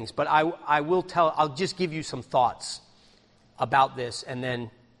other things. But I'll just give you some thoughts about this, and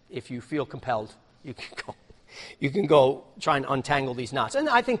then if you feel compelled, you can go try and untangle these knots. And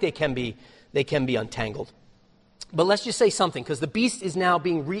I think they can be untangled. But let's just say something, because the beast is now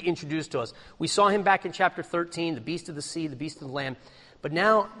being reintroduced to us. We saw him back in chapter 13, the beast of the sea, the beast of the land. But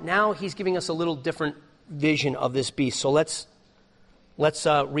now he's giving us a little different vision of this beast. So let's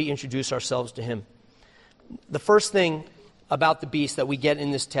reintroduce ourselves to him. The first thing about the beast that we get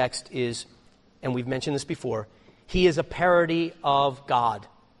in this text is, and we've mentioned this before, he is a parody of God.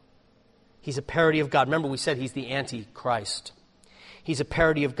 He's a parody of God. Remember, we said he's the Antichrist. He's a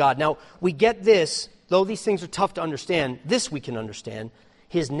parody of God. Now, we get this, though these things are tough to understand, this we can understand,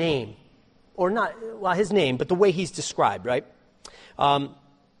 his name. Or not, well, his name, but the way he's described, right?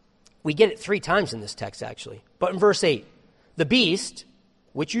 We get it 3 times in this text, actually. But in verse 8, the beast,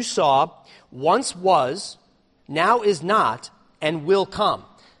 which you saw, once was, now is not, and will come.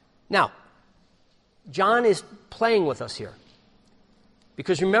 Now, John is playing with us here.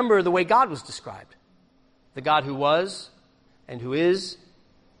 Because remember the way God was described. The God who was, and who is,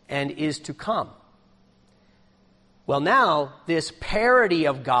 and is to come. Well, now, this parody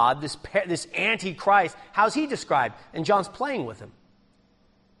of God, this Antichrist, how's he described? And John's playing with him.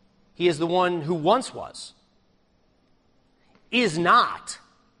 He is the one who once was, is not,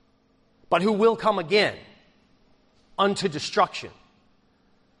 but who will come again unto destruction.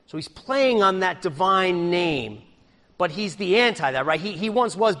 So he's playing on that divine name, but he's the anti that, right? He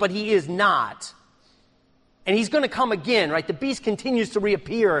once was, but he is not. And he's going to come again, right? The beast continues to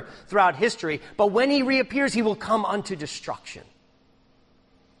reappear throughout history, but when he reappears, he will come unto destruction.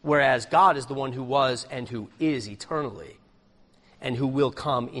 Whereas God is the one who was and who is eternally, and who will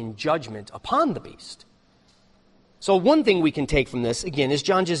come in judgment upon the beast. So one thing we can take from this, again, is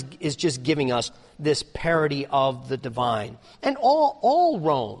John is just giving us this parody of the divine. And all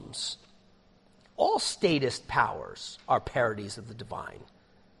realms, all statist powers are parodies of the divine.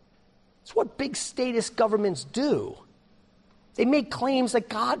 It's what big statist governments do. They make claims that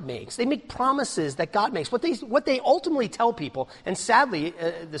God makes. They make promises that God makes. What they ultimately tell people, and sadly,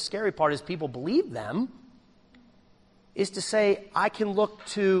 the scary part is people believe them, is to say, I can look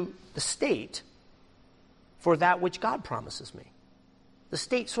to the state for that which God promises me. The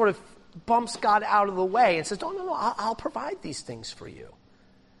state sort of bumps God out of the way and says, no, I'll provide these things for you.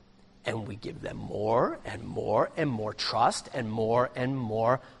 And we give them more and more and more trust and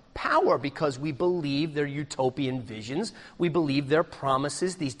more power because we believe their utopian visions. We believe their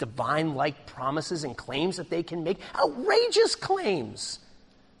promises, these divine-like promises and claims that they can make. Outrageous claims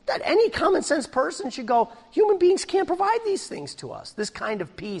that any common-sense person should go, human beings can't provide these things to us. This kind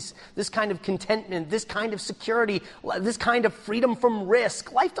of peace, this kind of contentment, this kind of security, this kind of freedom from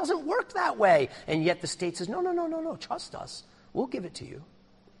risk. Life doesn't work that way. And yet the state says, no, trust us. We'll give it to you.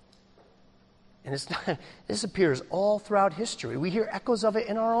 And it's not, this appears all throughout history. We hear echoes of it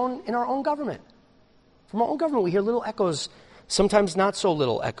in our own government. From our own government, we hear little echoes, sometimes not so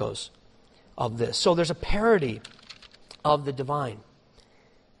little echoes of this. So there's a parody of the divine.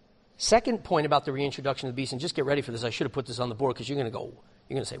 Second point about the reintroduction of the beast, and just get ready for this. I should have put this on the board because you're going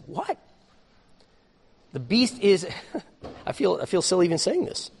to say, what? The beast is, I feel silly even saying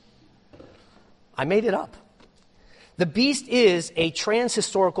this. I made it up. The beast is a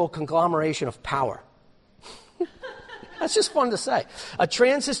trans-historical conglomeration of power. That's just fun to say. A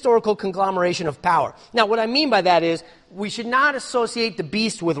trans-historical conglomeration of power. Now, what I mean by that is we should not associate the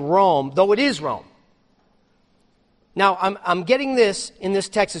beast with Rome, though it is Rome. Now, I'm getting this in this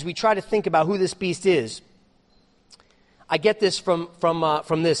text as we try to think about who this beast is. I get this from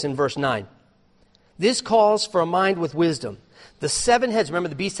this in verse 9. This calls for a mind with wisdom. The 7 heads, remember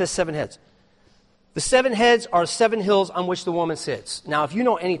the beast has 7 heads. The 7 heads are 7 hills on which the woman sits. Now, if you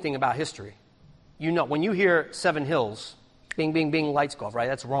know anything about history, you know when you hear 7 hills, bing, bing, bing, lights go off, right?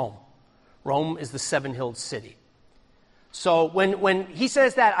 That's Rome. Rome is the 7-hilled city. So when he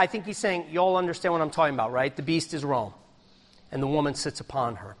says that, I think he's saying, you all understand what I'm talking about, right? The beast is Rome, and the woman sits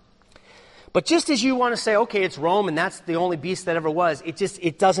upon her. But just as you want to say, okay, it's Rome, and that's the only beast that ever was,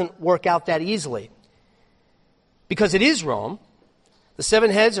 it doesn't work out that easily. Because it is Rome. The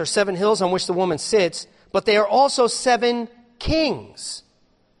 7 heads are 7 hills on which the woman sits, but they are also 7 kings.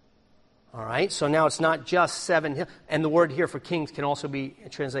 All right, so now it's not just 7 hills. And the word here for kings can also be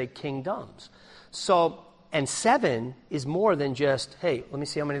translated kingdoms. So, and 7 is more than just, hey, let me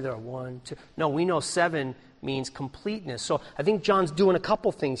see how many there are. 1, 2. No, we know 7 means completeness. So I think John's doing a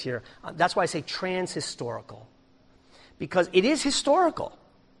couple things here. That's why I say trans-historical. Because it is historical.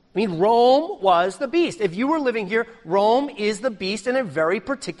 I mean, Rome was the beast. If you were living here, Rome is the beast in a very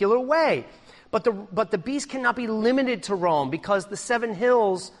particular way. But the beast cannot be limited to Rome because the 7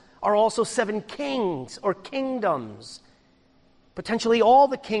 hills are also 7 kings or kingdoms. Potentially all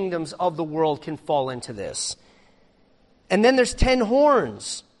the kingdoms of the world can fall into this. And then there's 10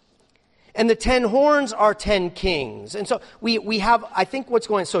 horns. And the 10 horns are 10 kings. And so we have, I think what's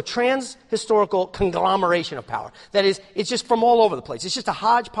going on, so trans-historical conglomeration of power. That is, it's just from all over the place. It's just a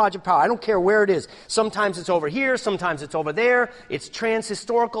hodgepodge of power. I don't care where it is. Sometimes it's over here, sometimes it's over there. It's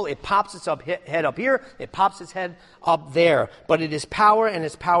trans-historical. It pops its head up here. It pops its head up there. But it is power, and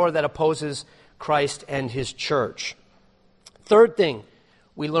it's power that opposes Christ and his church. Third thing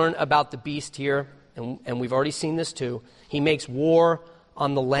we learn about the beast here, and we've already seen this too, he makes war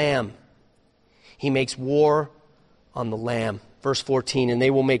on the Lamb. He makes war on the Lamb. Verse 14, and they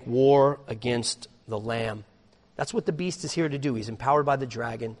will make war against the Lamb. That's what the beast is here to do. He's empowered by the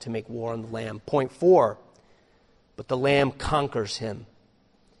dragon to make war on the Lamb. Point 4, but the Lamb conquers him.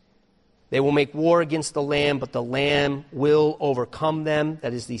 They will make war against the Lamb, but the Lamb will overcome them,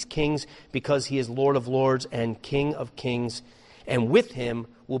 that is these kings, because he is Lord of lords and King of kings. And with him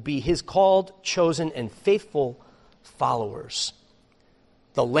will be his called, chosen, and faithful followers.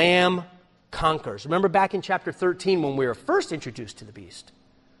 The Lamb conquers. Remember back in chapter 13 when we were first introduced to the beast,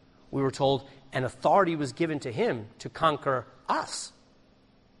 we were told an authority was given to him to conquer us.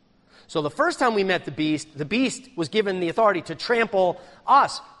 So the first time we met the beast was given the authority to trample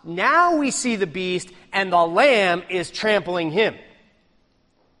us. Now we see the beast and the Lamb is trampling him.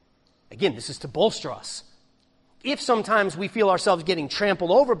 Again, this is to bolster us. If sometimes we feel ourselves getting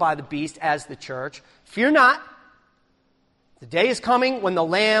trampled over by the beast as the church, fear not. The day is coming when the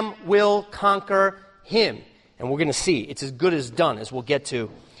Lamb will conquer him. And we're going to see it's as good as done, as we'll get to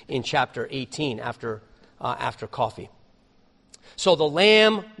in chapter 18 after coffee. So the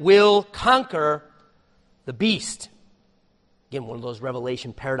Lamb will conquer the beast. Again, one of those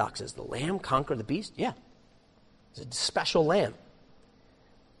Revelation paradoxes. The Lamb conquer the beast? Yeah. It's a special Lamb.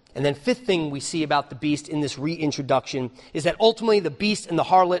 And then fifth thing we see about the beast in this reintroduction is that ultimately the beast and the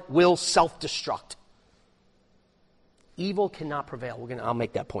harlot will self-destruct. Evil cannot prevail. I'll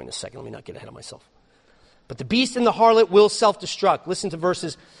make that point in a second. Let me not get ahead of myself. But the beast and the harlot will self-destruct. Listen to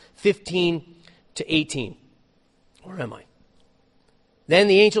verses 15 to 18. Where am I? Then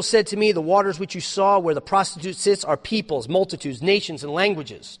the angel said to me, the waters which you saw where the prostitute sits are peoples, multitudes, nations, and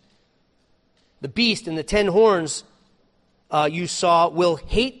languages. The beast and the 10 horns you saw will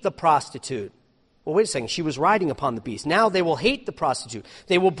hate the prostitute. Well, wait a second. She was riding upon the beast. Now they will hate the prostitute.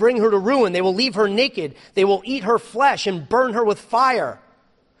 They will bring her to ruin. They will leave her naked. They will eat her flesh and burn her with fire.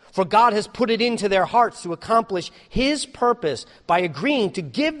 For God has put it into their hearts to accomplish his purpose by agreeing to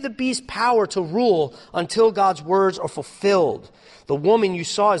give the beast power to rule until God's words are fulfilled. The woman you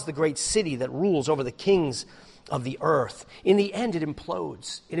saw is the great city that rules over the kings of the earth. In the end, it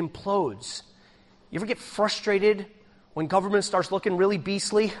implodes. It implodes. You ever get frustrated when government starts looking really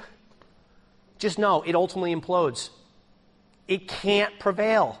beastly? Just know, it ultimately implodes. It can't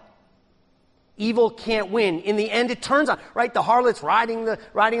prevail. Evil can't win. In the end, it turns on, right? The harlot's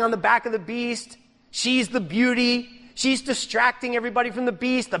riding on the back of the beast. She's the beauty. She's distracting everybody from the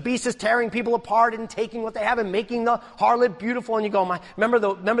beast. The beast is tearing people apart and taking what they have and making the harlot beautiful. And you go,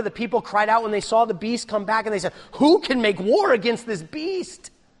 remember the people cried out when they saw the beast come back and they said, who can make war against this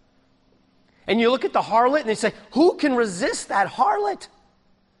beast? And you look at the harlot and they say, who can resist that harlot?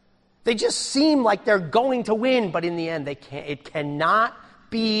 They just seem like they're going to win, but in the end, it cannot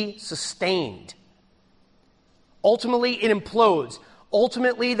be sustained. Ultimately, it implodes.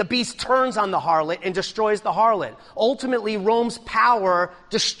 Ultimately, the beast turns on the harlot and destroys the harlot. Ultimately, Rome's power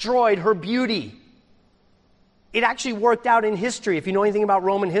destroyed her beauty. It actually worked out in history, if you know anything about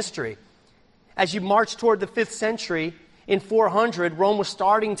Roman history. As you march toward the 5th century, in 400, Rome was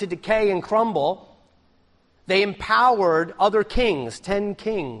starting to decay and crumble. They empowered other kings, 10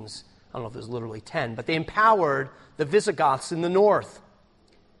 kings. I don't know if there's literally 10, but they empowered the Visigoths in the north.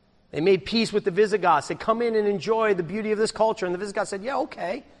 They made peace with the Visigoths. They come in and enjoy the beauty of this culture. And the Visigoths said, yeah,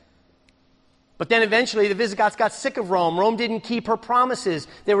 okay. But then eventually the Visigoths got sick of Rome. Rome didn't keep her promises.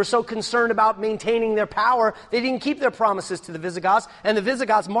 They were so concerned about maintaining their power, they didn't keep their promises to the Visigoths. And the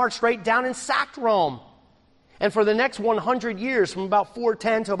Visigoths marched right down and sacked Rome. And for the next 100 years, from about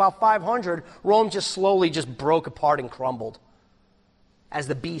 410 to about 500, Rome just slowly just broke apart and crumbled as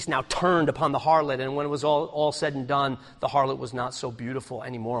the beast now turned upon the harlot. And when it was all said and done, the harlot was not so beautiful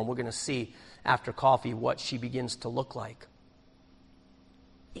anymore. And we're going to see after coffee what she begins to look like.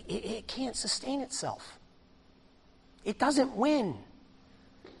 It can't sustain itself. It doesn't win.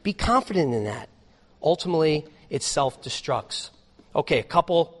 Be confident in that. Ultimately, it self-destructs. Okay, a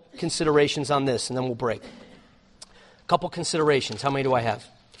couple considerations on this, and then we'll break. A couple considerations. How many do I have?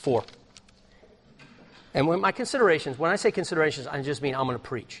 4. And when I say considerations, I just mean I'm going to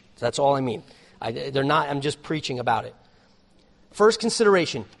preach. That's all I mean. I'm just preaching about it. First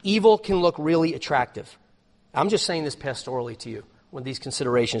consideration, evil can look really attractive. I'm just saying this pastorally to you with these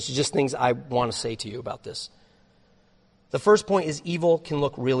considerations, just things I want to say to you about this. The first point is evil can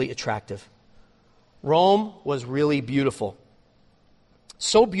look really attractive. Rome was really beautiful.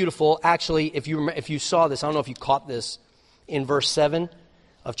 So beautiful, actually, if you saw this, I don't know if you caught this in verse 7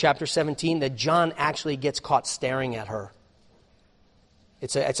 of chapter 17, that John actually gets caught staring at her.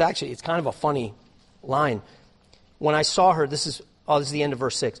 It's kind of a funny line. When I saw her, this is the end of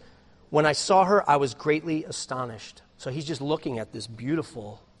verse 6. When I saw her, I was greatly astonished. So he's just looking at this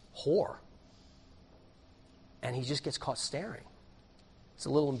beautiful whore. And he just gets caught staring. It's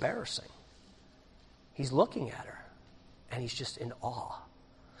a little embarrassing. He's looking at her, and he's just in awe.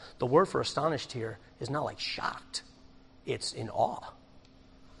 The word for astonished here is not like shocked. It's in awe.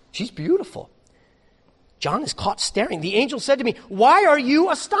 She's beautiful. John is caught staring. The angel said to me, why are you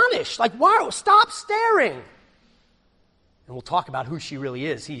astonished? Why? Stop staring. And we'll talk about who she really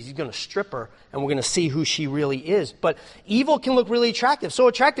is. He's going to strip her, and we're going to see who she really is. But evil can look really attractive, so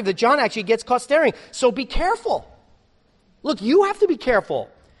attractive that John actually gets caught staring. So be careful. Look, you have to be careful.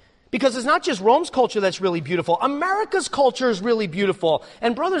 Because it's not just Rome's culture that's really beautiful. America's culture is really beautiful.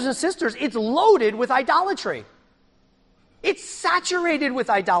 And brothers and sisters, it's loaded with idolatry. It's saturated with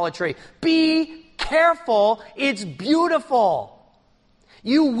idolatry. Be careful. It's beautiful.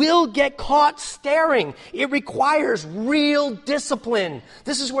 You will get caught staring. It requires real discipline.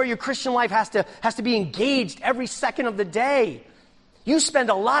 This is where your Christian life has to be engaged every second of the day. You spend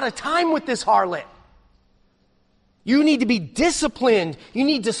a lot of time with this harlot. You need to be disciplined. You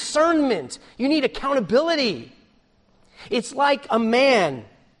need discernment. You need accountability. It's like a married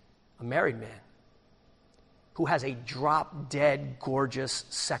man, who has a drop-dead gorgeous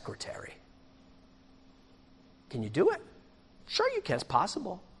secretary. Can you do it? Sure you can. It's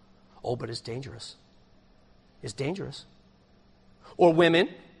possible. Oh, but it's dangerous. It's dangerous. Or women.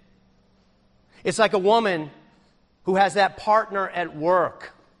 It's like a woman who has that partner at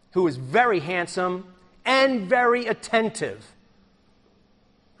work who is very handsome and very attentive.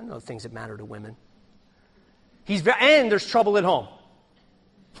 I know the things that matter to women. And there's trouble at home.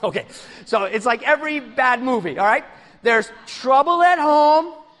 Okay, so it's like every bad movie, all right? There's trouble at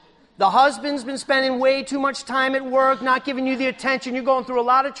home. The husband's been spending way too much time at work, not giving you the attention. You're going through a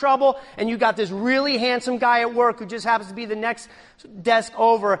lot of trouble, and you got this really handsome guy at work who just happens to be the next desk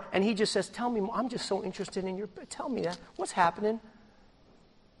over, and he just says, tell me, I'm just so interested in tell me that. What's happening?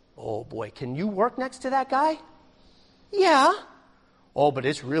 Oh, boy, can you work next to that guy? Yeah. Oh, but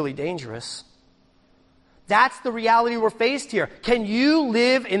it's really dangerous. That's the reality we're faced here. Can you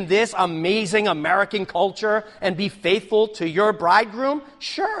live in this amazing American culture and be faithful to your bridegroom?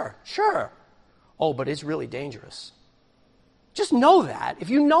 Sure. Oh, but it's really dangerous. Just know that. If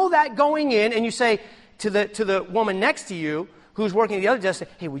you know that going in and you say to the woman next to you who's working at the other desk,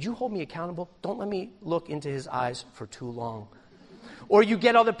 hey, would you hold me accountable? Don't let me look into his eyes for too long. Or you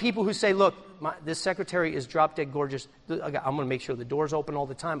get other people who say, look, this secretary is drop dead gorgeous. I'm going to make sure the door's open all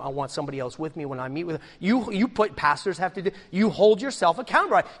the time. I want somebody else with me when I meet with her. You put pastors have to do, you hold yourself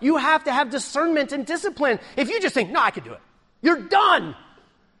accountable. You have to have discernment and discipline. If you just think, no, I can do it, you're done.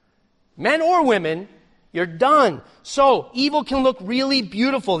 Men or women, you're done. So evil can look really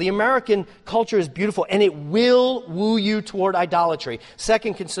beautiful. The American culture is beautiful, and it will woo you toward idolatry.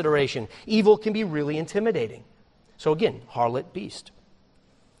 Second consideration, evil can be really intimidating. So again, harlot, beast.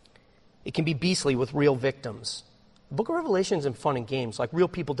 It can be beastly with real victims. The book of Revelation is in fun and games. Like real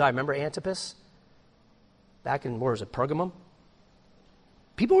people die. Remember Antipas? Back in, where was it, Pergamum?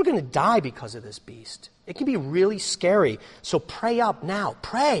 People are going to die because of this beast. It can be really scary. So pray up now.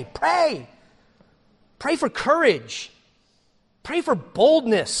 Pray. Pray for courage. Pray for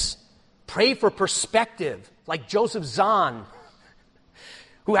boldness. Pray for perspective. Like Joseph Zahn,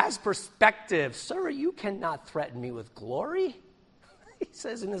 who has perspective. Sir, you cannot threaten me with glory. He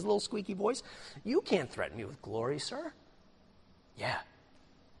says in his little squeaky voice, you can't threaten me with glory, sir. Yeah,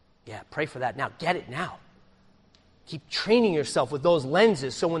 pray for that now. Get it now. Keep training yourself with those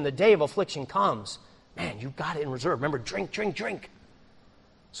lenses so when the day of affliction comes, man, you've got it in reserve. Remember, drink.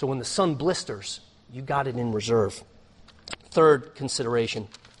 So when the sun blisters, you got it in reserve. Third consideration,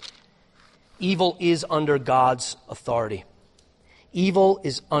 evil is under God's authority. Evil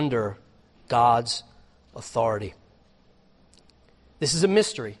is under God's authority. This is a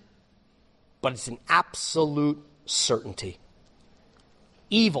mystery, but it's an absolute certainty.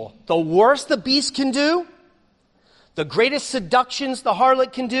 Evil, the worst the beast can do, the greatest seductions the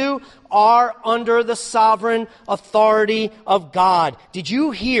harlot can do, are under the sovereign authority of God. Did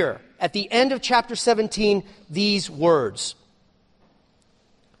you hear at the end of chapter 17 these words?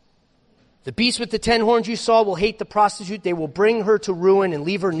 The beast with the 10 horns you saw will hate the prostitute. They will bring her to ruin and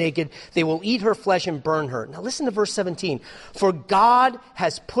leave her naked. They will eat her flesh and burn her. Now listen to verse 17. For God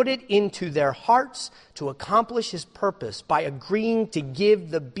has put it into their hearts to accomplish his purpose by agreeing to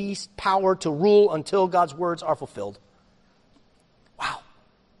give the beast power to rule until God's words are fulfilled. Wow.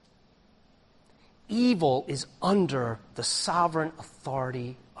 Evil is under the sovereign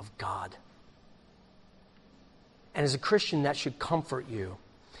authority of God. And as a Christian, that should comfort you.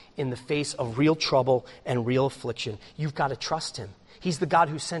 In the face of real trouble and real affliction, you've got to trust him. He's the God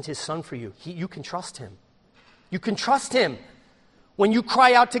who sent his son for you. You can trust him. You can trust him when you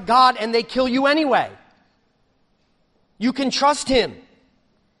cry out to God and they kill you anyway. You can trust him.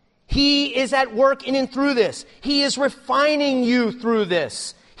 He is at work in and through this. He is refining you through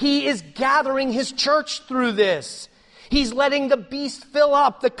this. He is gathering his church through this. He's letting the beast fill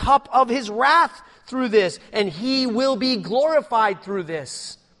up the cup of his wrath through this, and he will be glorified through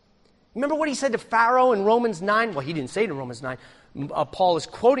this. Remember what he said to Pharaoh in Romans 9? Well, he didn't say it in Romans 9. Paul is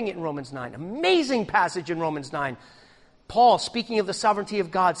quoting it in Romans 9. Amazing passage in Romans 9. Paul, speaking of the sovereignty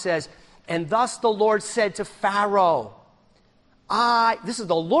of God, says, and thus the Lord said to Pharaoh, this is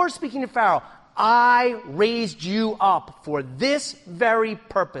the Lord speaking to Pharaoh, I raised you up for this very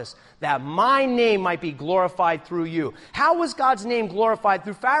purpose, that my name might be glorified through you. How was God's name glorified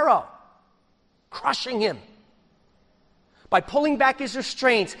through Pharaoh? Crushing him. By pulling back his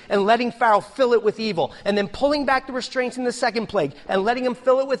restraints and letting Pharaoh fill it with evil, and then pulling back the restraints in the second plague and letting him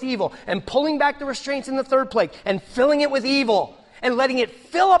fill it with evil, and pulling back the restraints in the third plague and filling it with evil, and letting it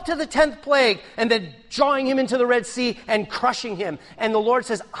fill up to the 10th plague, and then drawing him into the Red Sea and crushing him. And the Lord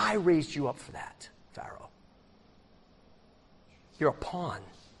says, I raised you up for that, Pharaoh. You're a pawn.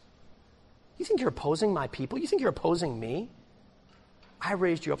 You think you're opposing my people? You think you're opposing me? I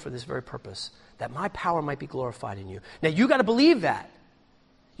raised you up for this very purpose, that my power might be glorified in you. Now, you got to believe that.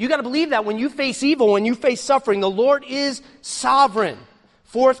 You got to believe that when you face evil, when you face suffering, the Lord is sovereign.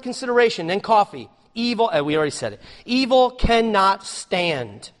 Fourth consideration, then coffee. Evil, we already said it. Evil cannot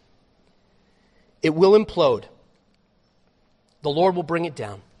stand. It will implode. The Lord will bring it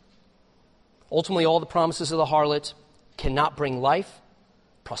down. Ultimately, all the promises of the harlot cannot bring life,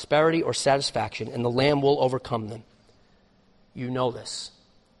 prosperity, or satisfaction, and the Lamb will overcome them. You know this.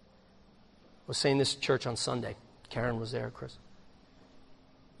 I was saying this to church on Sunday. Karen was there, Chris.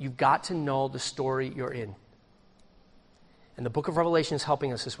 You've got to know the story you're in. And the book of Revelation is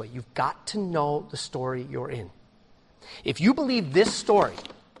helping us this way. You've got to know the story you're in. If you believe this story,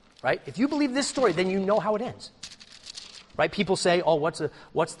 right? If you believe this story, then you know how it ends. Right? People say, oh,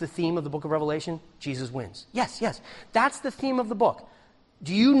 what's the theme of the book of Revelation? Jesus wins. Yes. That's the theme of the book.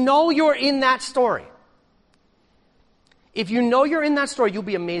 Do you know you're in that story? If you know you're in that story, you'll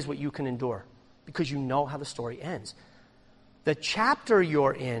be amazed what you can endure because you know how the story ends. The chapter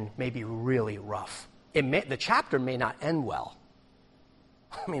you're in may be really rough. The chapter may not end well.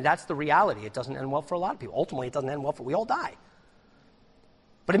 I mean, that's the reality. It doesn't end well for a lot of people. Ultimately, it doesn't end well we all die.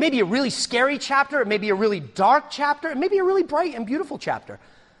 But it may be a really scary chapter, it may be a really dark chapter, it may be a really bright and beautiful chapter.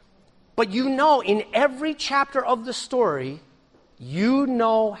 But you know, in every chapter of the story, you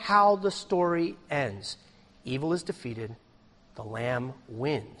know how the story ends. Evil is defeated, the Lamb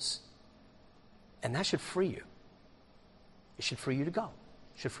wins. And that should free you. It should free you to go.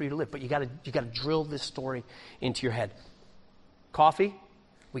 It should free you to live. But you got to drill this story into your head. Coffee?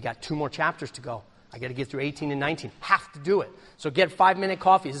 We got 2 more chapters to go. I got to get through 18 and 19. Have to do it. So get 5-minute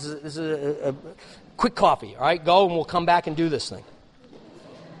coffee. This is a quick coffee. All right, go and we'll come back and do this thing.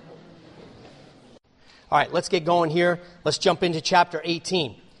 All right, let's get going here. Let's jump into chapter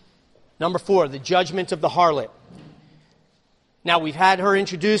 18. Number 4, the judgment of the harlot. Now, we've had her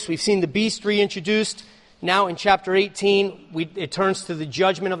introduced. We've seen the beast reintroduced. Now, in chapter 18, it turns to the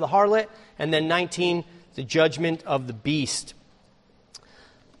judgment of the harlot. And then 19, the judgment of the beast.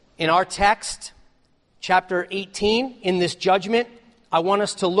 In our text, chapter 18, in this judgment, I want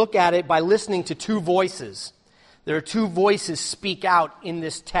us to look at it by listening to 2 voices. There are 2 voices speak out in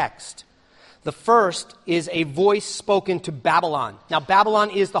this text. The first is a voice spoken to Babylon. Now,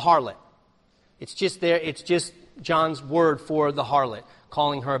 Babylon is the harlot. It's just there. It's just John's word for the harlot,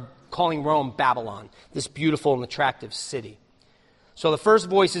 calling Rome Babylon, this beautiful and attractive city. So the first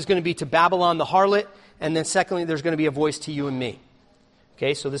voice is going to be to Babylon, the harlot, and then secondly, there's going to be a voice to you and me.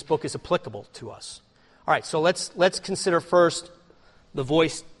 Okay, so this book is applicable to us. All right, so let's consider first the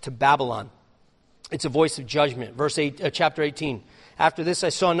voice to Babylon. It's a voice of judgment. Chapter 18. After this I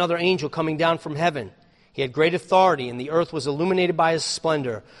saw another angel coming down from heaven. He had great authority, and the earth was illuminated by his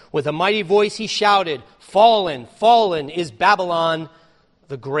splendor. With a mighty voice he shouted, "Fallen, fallen is Babylon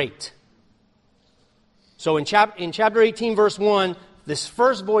the Great." So in chapter 18, verse 1, this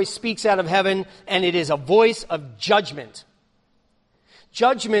first voice speaks out of heaven, and it is a voice of judgment.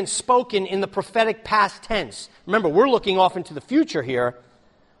 Judgment spoken in the prophetic past tense. Remember, we're looking off into the future here,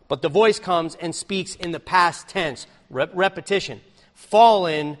 but the voice comes and speaks in the past tense. Repetition.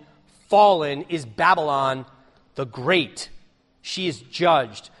 Fallen, fallen is Babylon the Great. She is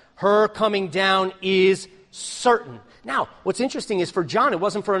judged. Her coming down is certain. Now, what's interesting is for John, it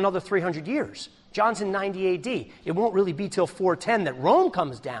wasn't for another 300 years. John's in 90 AD. It won't really be till 410 that Rome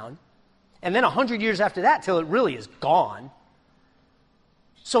comes down, and then 100 years after that till it really is gone.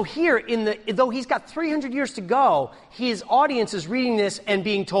 So here, though he's got 300 years to go, his audience is reading this and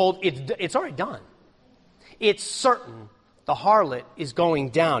being told it's already done. It's certain the harlot is going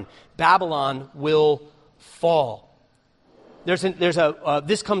down. Babylon will fall.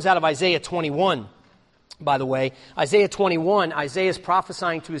 This comes out of Isaiah 21, by the way. Isaiah 21, Isaiah is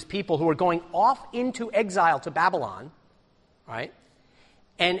prophesying to his people who are going off into exile to Babylon, right?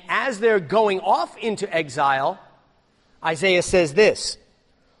 And as they're going off into exile, Isaiah says this,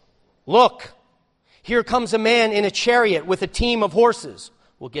 "Look, here comes a man in a chariot with a team of horses."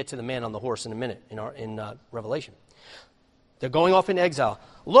 We'll get to the man on the horse in a minute in Revelation. They're going off into exile.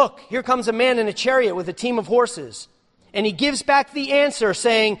 "Look, here comes a man in a chariot with a team of horses." And he gives back the answer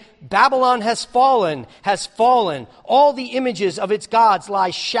saying, "Babylon has fallen, has fallen. All the images of its gods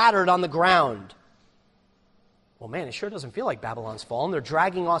lie shattered on the ground." Well, man, it sure doesn't feel like Babylon's fallen. They're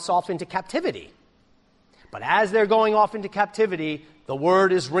dragging us off into captivity. But as they're going off into captivity, the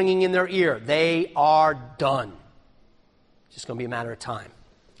word is ringing in their ear. They are done. It's just going to be a matter of time.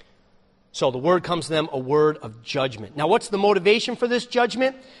 So the word comes to them, a word of judgment. Now, what's the motivation for this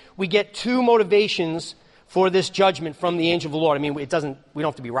judgment? We get 2 motivations for this judgment from the angel of the Lord. I mean, we don't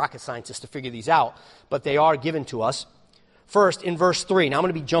have to be rocket scientists to figure these out, but they are given to us. First, in verse 3. Now, I'm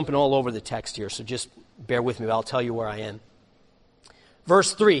going to be jumping all over the text here, so just bear with me. I'll tell you where I am.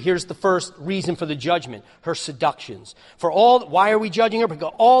 Verse 3, here's the first reason for the judgment, her seductions. Why are we judging her?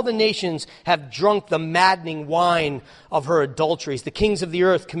 Because all the nations have drunk the maddening wine of her adulteries. The kings of the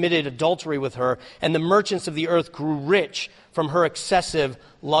earth committed adultery with her, and the merchants of the earth grew rich from her excessive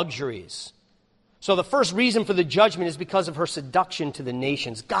luxuries. So the first reason for the judgment is because of her seduction to the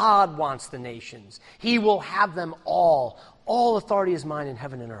nations. God wants the nations. He will have them all. All authority is mine in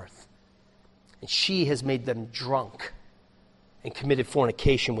heaven and earth. And she has made them drunk and committed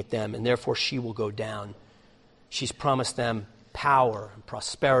fornication with them, and therefore she will go down. She's promised them power and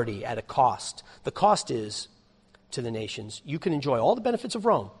prosperity at a cost. The cost is, to the nations, you can enjoy all the benefits of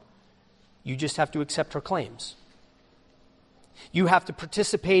Rome. You just have to accept her claims. You have to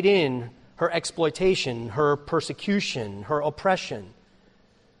participate in her exploitation, her persecution, her oppression.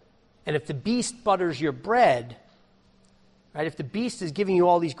 And if the beast butters your bread, right, if the beast is giving you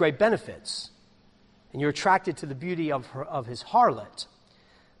all these great benefits, and you're attracted to the beauty of his harlot,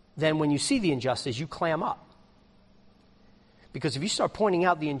 then when you see the injustice, you clam up. Because if you start pointing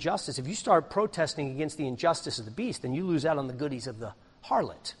out the injustice, if you start protesting against the injustice of the beast, then you lose out on the goodies of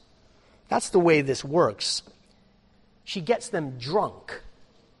harlot. That's the way this works. She gets them drunk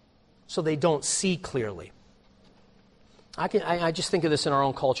so they don't see clearly. I just think of this in our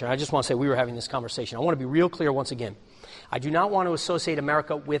own culture. I just want to say we were having this conversation. I want to be real clear once again. I do not want to associate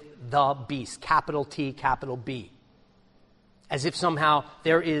America with the beast, capital T, capital B, as if somehow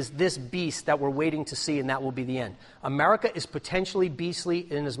there is this beast that we're waiting to see and that will be the end. America is potentially beastly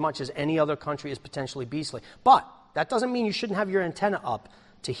in as much as any other country is potentially beastly. But that doesn't mean you shouldn't have your antenna up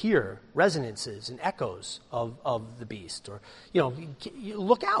to hear resonances and echoes of the beast. Or, you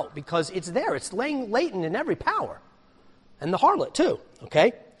look out because it's there. It's laying latent in every power. And the harlot too,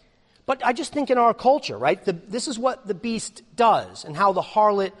 okay? But I just think in our culture, right, this is what the beast does and how the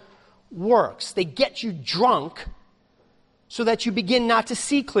harlot works. They get you drunk so that you begin not to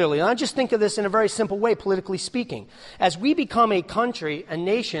see clearly. And I just think of this in a very simple way, politically speaking. As we become a country, a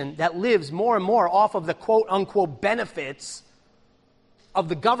nation that lives more and more off of the quote-unquote benefits of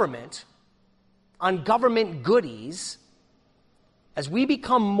the government, on government goodies, as we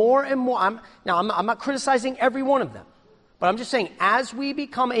become more and more, I'm not criticizing every one of them, but I'm just saying, as we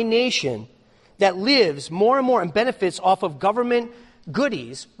become a nation that lives more and more and benefits off of government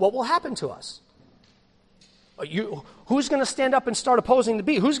goodies, what will happen to us? Who's going to stand up and start opposing the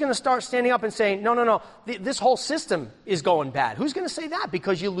beast? Who's going to start standing up and saying, no, this whole system is going bad? Who's going to say that?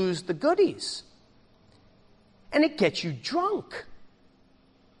 Because you lose the goodies. And it gets you drunk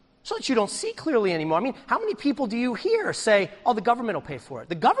so that you don't see clearly anymore. I mean, how many people do you hear say, oh, the government will pay for it?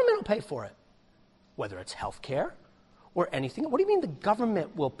 The government will pay for it. Whether it's health care or anything. What do you mean the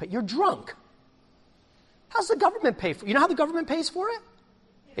government will pay? You're drunk. How's the government pay for it? You know how the government pays for it?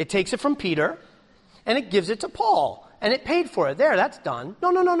 It takes it from Peter, and it gives it to Paul, and it paid for it. There, that's done.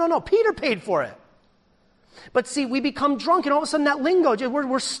 No. Peter paid for it. But see, we become drunk, and all of a sudden that lingo,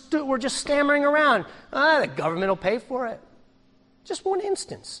 we're just stammering around. The government will pay for it. Just one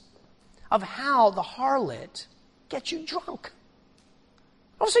instance of how the harlot gets you drunk.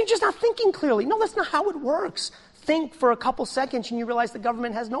 All of a sudden, you're just not thinking clearly. No, that's not how it works. Think for a couple seconds, and you realize the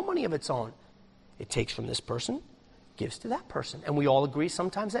government has no money of its own. It takes from this person, gives to that person. And we all agree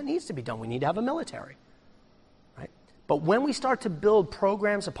sometimes that needs to be done. We need to have a military. Right? But when we start to build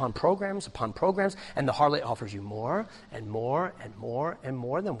programs upon programs upon programs, and the harlot offers you more and more and more and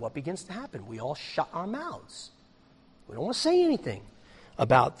more, then what begins to happen? We all shut our mouths. We don't want to say anything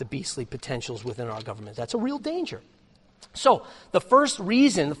about the beastly potentials within our government. That's a real danger. So the first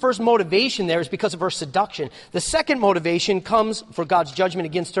reason, the first motivation there is because of her seduction. The second motivation comes, for God's judgment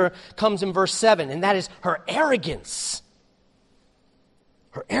against her, comes in verse 7, and that is her arrogance.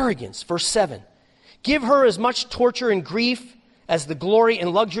 Her arrogance, verse 7. Give her as much torture and grief as the glory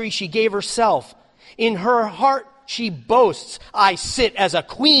and luxury she gave herself. In her heart she boasts, I sit as a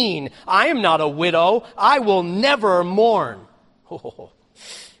queen. I am not a widow. I will never mourn.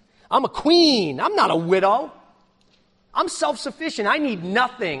 I'm a queen. I'm not a widow. I'm self-sufficient. I need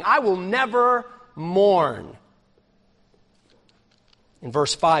nothing. I will never mourn. In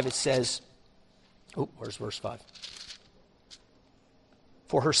verse 5 it says, where's verse 5?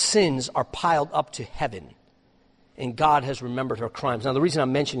 For her sins are piled up to heaven, and God has remembered her crimes. Now the reason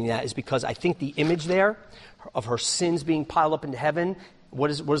I'm mentioning that is because I think the image there of her sins being piled up into heaven, what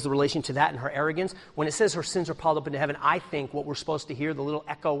is the relation to that and her arrogance? When it says her sins are piled up into heaven, I think what we're supposed to hear, the little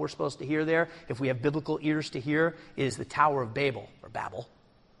echo we're supposed to hear there, if we have biblical ears to hear, is the Tower of Babel, or Babel.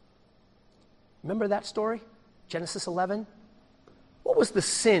 Remember that story? Genesis 11? What was the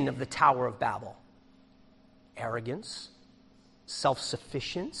sin of the Tower of Babel? Arrogance,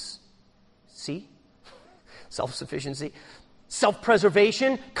 self-sufficiency, self-sufficiency,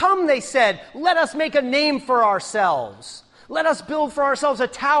 self-preservation. Come, they said, let us make a name for ourselves. Let us build for ourselves a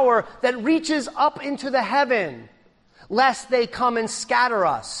tower that reaches up into the heaven, lest they come and scatter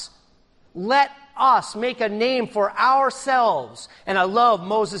us. Let us make a name for ourselves. And I love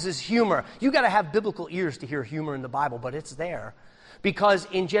Moses' humor. You got to have biblical ears to hear humor in the Bible, but it's there. Because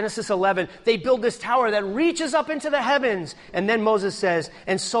in Genesis 11, they build this tower that reaches up into the heavens. And then Moses says,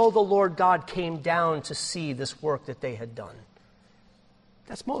 and so the Lord God came down to see this work that they had done.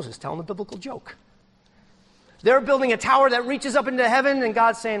 That's Moses telling a biblical joke. They're building a tower that reaches up into heaven, and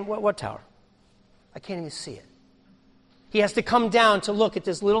God's saying, what tower? I can't even see it. He has to come down to look at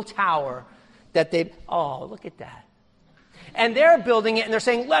this little tower that look at that. And they're building it, and they're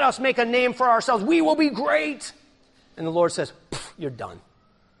saying, let us make a name for ourselves. We will be great. And the Lord says, you're done.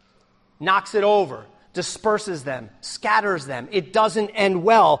 Knocks it over, disperses them, scatters them. It doesn't end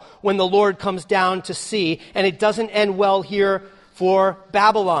well when the Lord comes down to see, and it doesn't end well here for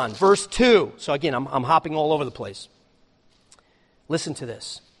Babylon. Verse 2. So again, I'm hopping all over the place. Listen to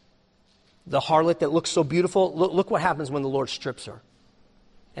this. The harlot that looks so beautiful, look what happens when the Lord strips her.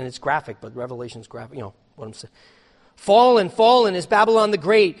 And it's graphic, but Revelation's graphic, you know what I'm saying. Fallen, fallen is Babylon the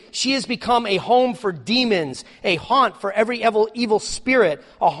Great. She has become a home for demons, a haunt for every evil spirit,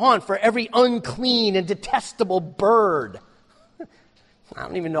 a haunt for every unclean and detestable bird. I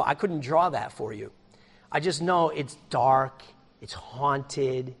don't even know. I couldn't draw that for you. I just know it's dark, it's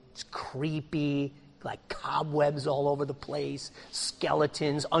haunted, it's creepy, like cobwebs all over the place,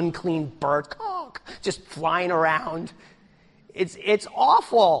 skeletons, unclean birds, just flying around. It's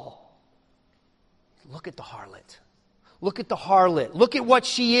awful. Look at the harlot. Look at the harlot. Look at what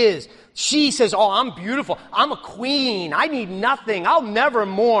she is. She says, oh, I'm beautiful. I'm a queen. I need nothing. I'll never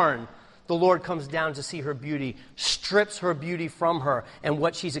mourn. The Lord comes down to see her beauty, strips her beauty from her, and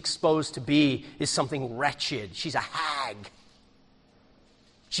what she's exposed to be is something wretched. She's a hag.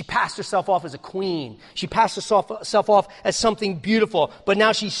 She passed herself off as a queen. She passed herself off as something beautiful, but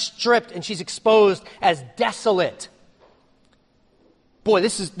now she's stripped and she's exposed as desolate. Boy,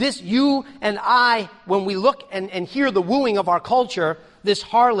 this you and I, when we look and hear the wooing of our culture, this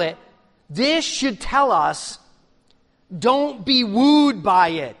harlot, this should tell us, don't be wooed by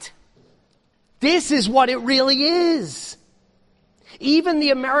it. This is what it really is. Even the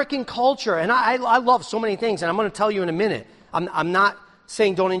American culture, and I love so many things, and I'm going to tell you in a minute. I'm not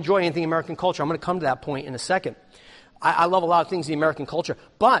saying don't enjoy anything in American culture. I'm going to come to that point in a second. I love a lot of things in the American culture.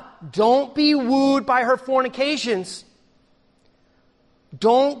 But don't be wooed by her fornications.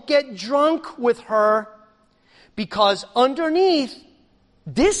 Don't get drunk with her, because underneath,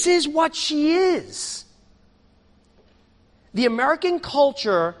 this is what she is. The American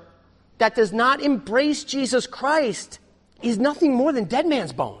culture that does not embrace Jesus Christ is nothing more than dead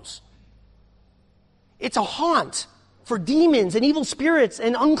man's bones. It's a haunt for demons and evil spirits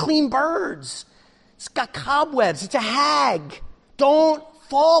and unclean birds. It's got cobwebs. It's a hag. Don't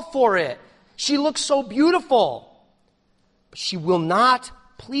fall for it. She looks so beautiful. But she will not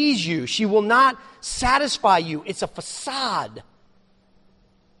please you. She will not satisfy you. It's a facade.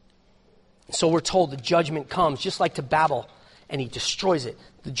 So we're told the judgment comes, just like to Babel, and he destroys it.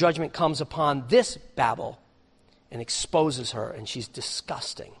 The judgment comes upon this Babel and exposes her, and she's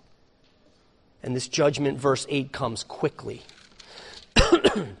disgusting. And this judgment, verse 8, comes quickly.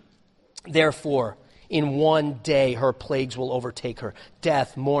 Therefore, in one day her plagues will overtake her,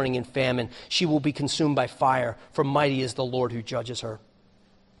 death, mourning, and famine. She will be consumed by fire, for mighty is the Lord who judges her.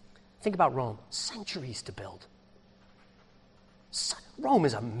 Think about Rome. Centuries to build. Rome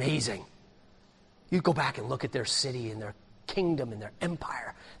is amazing. You go back and look at their city and their kingdom and their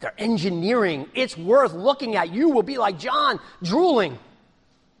empire, their engineering. It's worth looking at. You will be like John, drooling.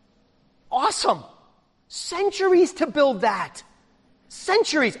 Awesome. Centuries to build that.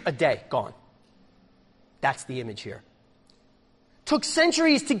 Centuries. A day, gone. That's the image here. Took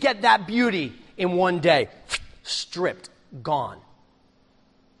centuries to get that beauty in one day. Stripped, gone.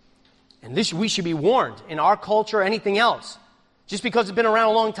 And this, we should be warned in our culture or anything else. Just because it's been around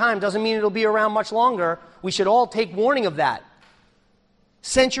a long time doesn't mean it'll be around much longer. We should all take warning of that.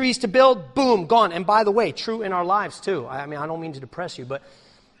 Centuries to build, boom, gone. And by the way, true in our lives too. I mean, I don't mean to depress you, but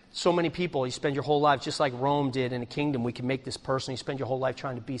so many people, you spend your whole life just like Rome did in a kingdom. We can make this personal. You spend your whole life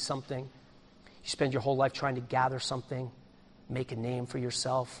trying to be something. You spend your whole life trying to gather something, make a name for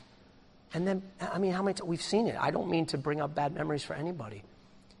yourself. And then, I mean, how many times we've seen it. I don't mean to bring up bad memories for anybody.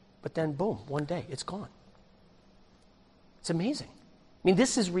 But then, boom, one day, it's gone. It's amazing. I mean,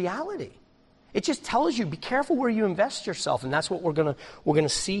 this is reality. It just tells you, be careful where you invest yourself. And that's what we're gonna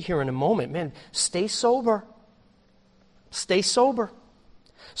see here in a moment. Man, stay sober. Stay sober.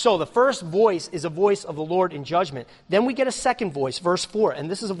 So the first voice is a voice of the Lord in judgment. Then we get a second voice, verse 4,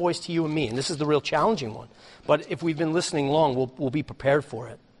 and this is a voice to you and me, and this is the real challenging one. But if we've been listening long, we'll be prepared for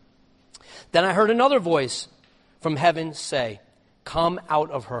it. Then I heard another voice from heaven say, "Come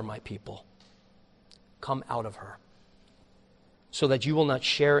out of her, my people. Come out of her, so that you will not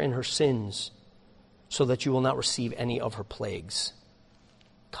share in her sins, so that you will not receive any of her plagues."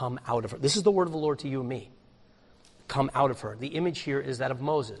 Come out of her. This is the word of the Lord to you and me. Come out of her. The image here is that of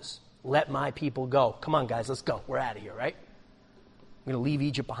Moses. Let my people go. Come on, guys, let's go. We're out of here, right? I'm going to leave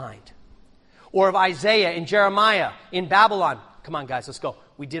Egypt behind. Or of Isaiah and Jeremiah in Babylon. Come on, guys, let's go.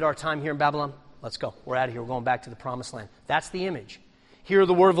 We did our time here in Babylon. Let's go. We're out of here. We're going back to the promised land. That's the image. Here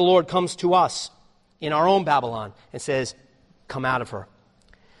the word of the Lord comes to us in our own Babylon and says, come out of her.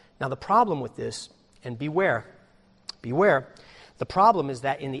 Now the problem with this, and beware, the problem is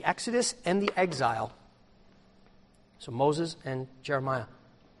that in the Exodus and the exile, so Moses and Jeremiah,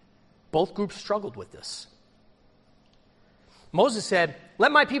 both groups struggled with this. Moses said,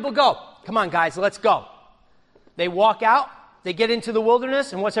 let my people go. Come on, guys, let's go. They walk out, they get into the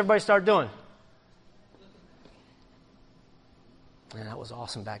wilderness, and what's everybody start doing? And that was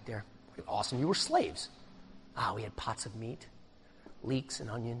awesome back there. Awesome. You were slaves. We had pots of meat, leeks and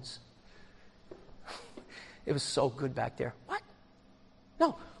onions. It was so good back there. What?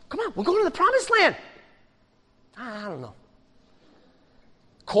 No, come on, we're going to the promised land. I don't know.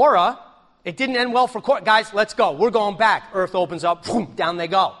 Korah, it didn't end well for Korah. Guys, let's go. We're going back. Earth opens up, boom, down they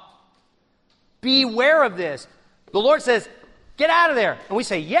go. Beware of this. The Lord says, get out of there. And we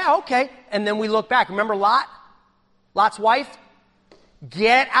say, yeah, okay. And then we look back. Remember Lot? Lot's wife?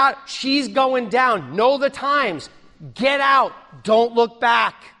 Get out. She's going down. Know the times. Get out. Don't look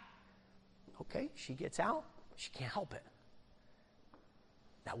back. Okay, she gets out. She can't help it.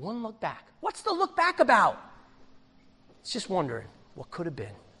 That one look back. What's the look back about? It's just wondering, what could have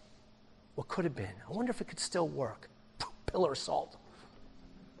been? What could have been? I wonder if it could still work. Pillar of salt.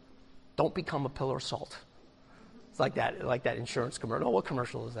 Don't become a pillar of salt. It's like that insurance commercial. Oh, what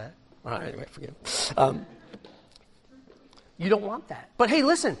commercial is that? All right, anyway, forget it. You don't want that. But hey,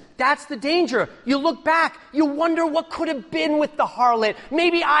 listen, that's the danger. You look back, you wonder what could have been with the harlot.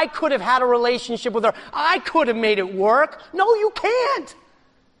 Maybe I could have had a relationship with her. I could have made it work. No, you can't.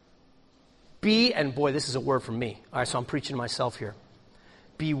 And boy, this is a word from me. All right, so I'm preaching to myself here.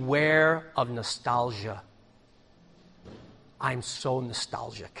 Beware of nostalgia. I'm so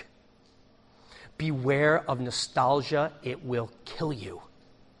nostalgic. Beware of nostalgia. It will kill you.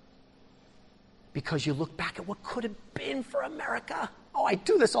 Because you look back at what could have been for America. Oh, I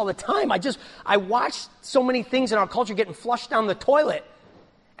do this all the time. I watch so many things in our culture getting flushed down the toilet.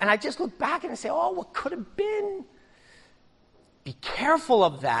 And I just look back and I say, oh, what could have been? Be careful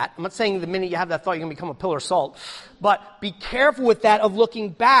of that. I'm not saying the minute you have that thought, you're going to become a pillar of salt. But be careful with that of looking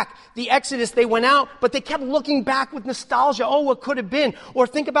back. The Exodus, they went out, but they kept looking back with nostalgia. Oh, what could have been? Or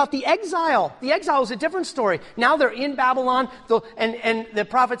think about the exile. The exile is a different story. Now they're in Babylon, and the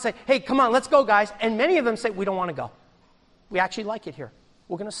prophets say, hey, come on, let's go, guys. And many of them say, we don't want to go. We actually like it here.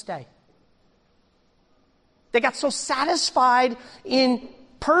 We're going to stay. They got so satisfied in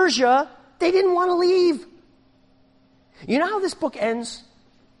Persia, they didn't want to leave. You know how this book ends?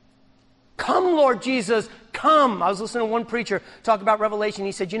 Come, Lord Jesus, come. I was listening to one preacher talk about Revelation.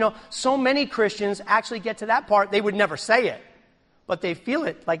 He said, so many Christians actually get to that part. They would never say it, but they feel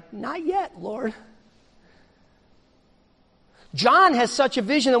it like, not yet, Lord. John has such a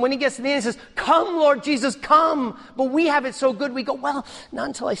vision that when he gets to the end, he says, come, Lord Jesus, come. But we have it so good, we go, well, not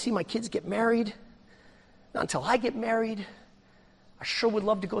until I see my kids get married. Not until I get married. I sure would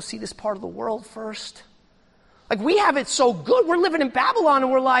love to go see this part of the world first. Like, we have it so good. We're living in Babylon,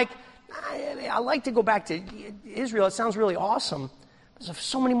 and we're like, I like to go back to Israel. It sounds really awesome. There's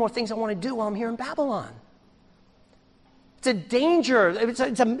so many more things I want to do while I'm here in Babylon. It's a danger.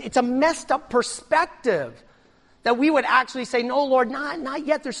 It's a messed up perspective that we would actually say, no, Lord, not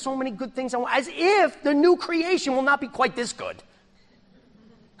yet. There's so many good things I want. As if the new creation will not be quite this good.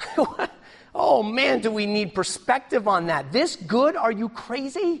 Oh, man, do we need perspective on that? This good? Are you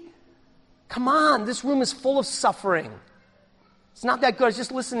crazy? Come on, this room is full of suffering. It's not that good. I was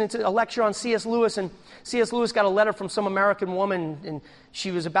just listening to a lecture on C.S. Lewis, and C.S. Lewis got a letter from some American woman, and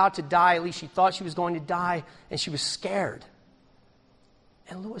she was about to die. At least she thought she was going to die, and she was scared.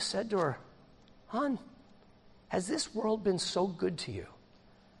 And Lewis said to her, hon, has this world been so good to you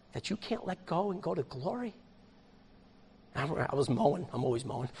that you can't let go and go to glory? I was mowing. I'm always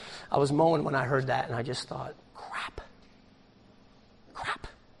mowing. I was mowing when I heard that, and I just thought, crap.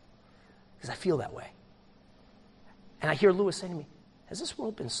 Because I feel that way. And I hear Lewis saying to me, has this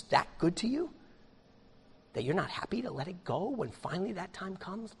world been that good to you that you're not happy to let it go when finally that time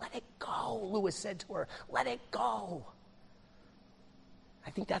comes? Let it go, Lewis said to her. Let it go.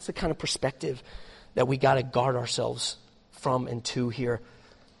 I think that's the kind of perspective that we got to guard ourselves from and to here.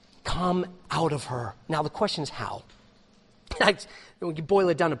 Come out of her. Now the question is how? When you boil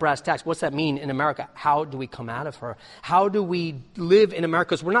it down to brass tacks, what's that mean in America? How do we come out of her? How do we live in America?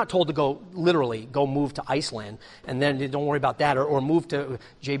 Because we're not told to go move to Iceland, and then don't worry about that, or move to,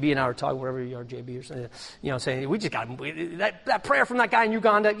 JB and I were talking, wherever you are, JB, or something, saying, we just got that prayer from that guy in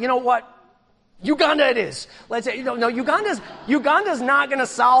Uganda, you know what? Uganda it is. Let's say, no, Uganda's not going to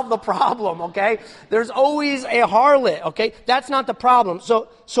solve the problem, okay? There's always a harlot, okay? That's not the problem. So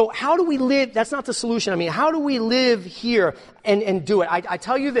how do we live? That's not the solution. I mean, how do we live here and do it? I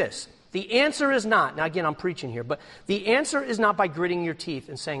tell you this. The answer is not, now again, I'm preaching here, but the answer is not by gritting your teeth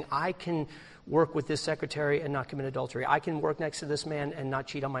and saying, I can work with this secretary and not commit adultery. I can work next to this man and not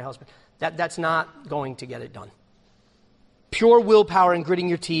cheat on my husband. That's not going to get it done. Pure willpower and gritting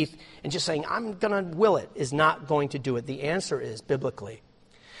your teeth and just saying, I'm going to will it, is not going to do it. The answer is, biblically,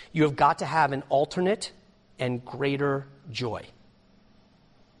 you have got to have an alternate and greater joy.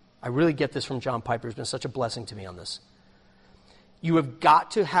 I really get this from John Piper. He's been such a blessing to me on this. You have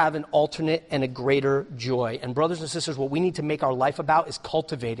got to have an alternate and a greater joy. And brothers and sisters, what we need to make our life about is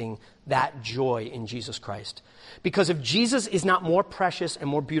cultivating that joy in Jesus Christ. Because if Jesus is not more precious and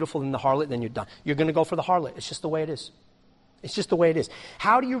more beautiful than the harlot, then you're done. You're going to go for the harlot. It's just the way it is. It's just the way it is.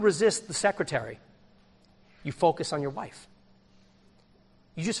 How do you resist the secretary? You focus on your wife.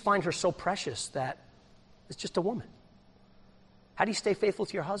 You just find her so precious that it's just a woman. How do you stay faithful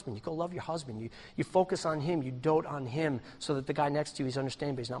to your husband? You go love your husband. You focus on him. You dote on him so that the guy next to you, he's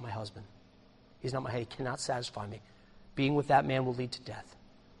understanding, but he's not my husband. He's not he cannot satisfy me. Being with that man will lead to death.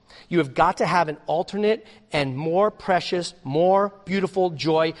 You have got to have an alternate and more precious, more beautiful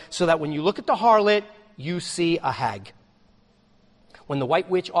joy so that when you look at the harlot, you see a hag. When the white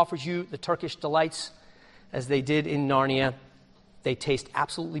witch offers you the Turkish delights, as they did in Narnia, they taste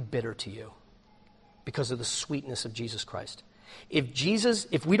absolutely bitter to you because of the sweetness of Jesus Christ.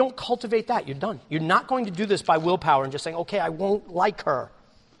 If we don't cultivate that, you're done. You're not going to do this by willpower and just saying, okay, I won't like her.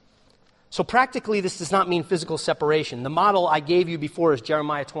 So practically, this does not mean physical separation. The model I gave you before is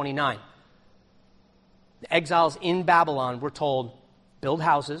Jeremiah 29. The exiles in Babylon were told, build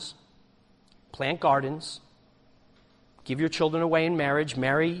houses, plant gardens, give your children away in marriage,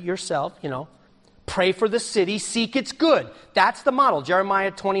 marry yourself, pray for the city, seek its good. That's the model,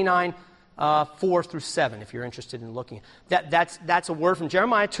 Jeremiah 29, 4 through 7, if you're interested in looking. That's a word from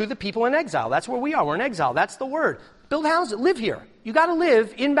Jeremiah to the people in exile. That's where we are. We're in exile. That's the word. Build houses. Live here. You got to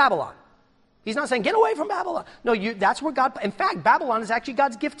live in Babylon. He's not saying, get away from Babylon. No, that's where God... In fact, Babylon is actually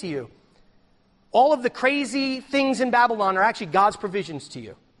God's gift to you. All of the crazy things in Babylon are actually God's provisions to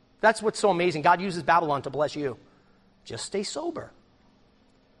you. That's what's so amazing. God uses Babylon to bless you. Just stay sober.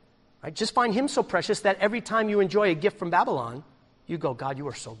 Right? Just find him so precious that every time you enjoy a gift from Babylon, you go, God, you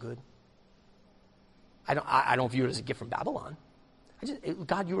are so good. I don't view it as a gift from Babylon.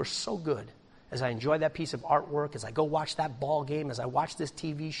 God, you are so good. As I enjoy that piece of artwork, as I go watch that ball game, as I watch this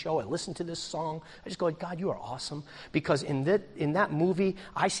TV show, I listen to this song, I just go, God, you are awesome. Because in that movie,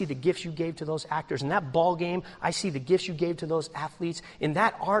 I see the gifts you gave to those actors. In that ball game, I see the gifts you gave to those athletes. In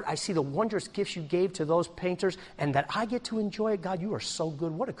that art, I see the wondrous gifts you gave to those painters, and that I get to enjoy it. God, you are so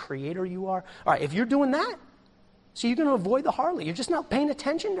good. What a creator you are. All right, if you're doing that, so you're going to avoid the harlot. You're just not paying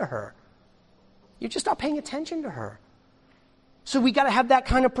attention to her. You're just not paying attention to her. So we got to have that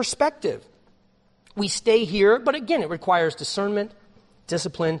kind of perspective. We stay here, but again, it requires discernment,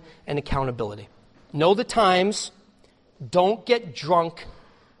 discipline, and accountability. Know the times. Don't get drunk.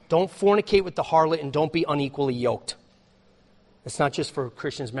 Don't fornicate with the harlot, and don't be unequally yoked. It's not just for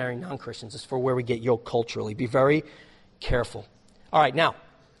Christians marrying non-Christians. It's for where we get yoked culturally. Be very careful. All right, now,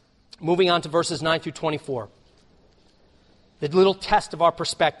 moving on to verses 9 through 24. The little test of our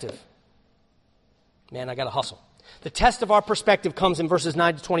perspective. Man, I got to hustle. The test of our perspective comes in verses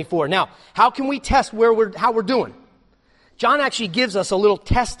 9 to 24. Now, how can we test how we're doing? John actually gives us a little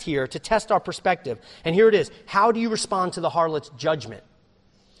test here to test our perspective. And here it is. How do you respond to the harlot's judgment?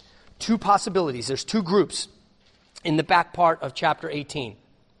 Two possibilities. There's two groups in the back part of chapter 18.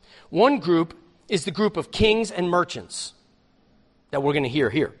 One group is the group of kings and merchants that we're going to hear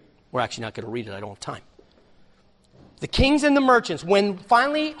here. We're actually not going to read it. I don't have time. The kings and the merchants, when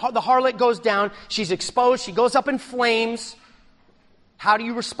finally the harlot goes down, she's exposed, she goes up in flames. How do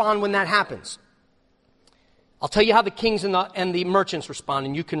you respond when that happens? I'll tell you how the kings and the merchants respond,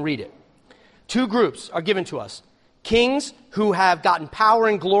 and you can read it. Two groups are given to us. Kings who have gotten power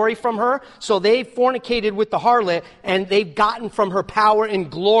and glory from her, so they've fornicated with the harlot, and they've gotten from her power and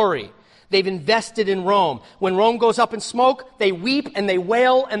glory. They've invested in Rome. When Rome goes up in smoke, they weep and they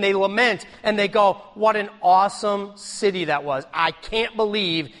wail and they lament and they go, what an awesome city that was. I can't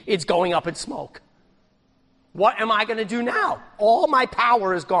believe it's going up in smoke. What am I going to do now? All my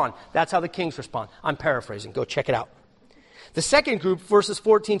power is gone. That's how the kings respond. I'm paraphrasing. Go check it out. The second group, verses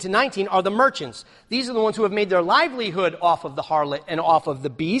 14 to 19, are the merchants. These are the ones who have made their livelihood off of the harlot and off of the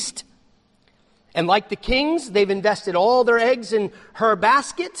beast. And like the kings, they've invested all their eggs in her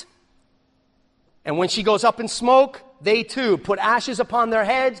basket. And when she goes up in smoke, they too put ashes upon their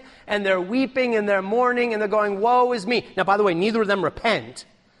heads, and they're weeping and they're mourning and they're going, woe is me. Now, by the way, neither of them repent.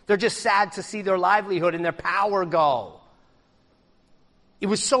 They're just sad to see their livelihood and their power go. It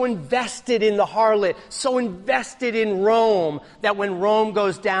was so invested in the harlot, so invested in Rome, that when Rome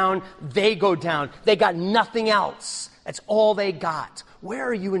goes down, they go down. They got nothing else. That's all they got. Where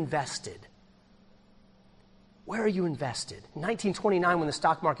are you invested? Where are you invested? In 1929, when the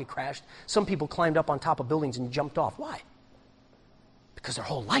stock market crashed, some people climbed up on top of buildings and jumped off. Why? Because their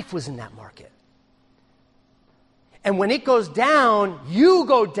whole life was in that market. And when it goes down, you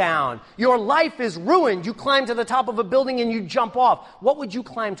go down. Your life is ruined. You climb to the top of a building and you jump off. What would you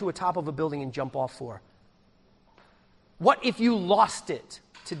climb to a top of a building and jump off for? What if you lost it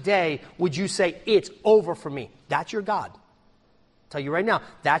today? Would you say, it's over for me? That's your God. I'll tell you right now,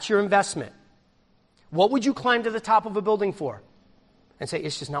 that's your investment. What would you climb to the top of a building for? And say,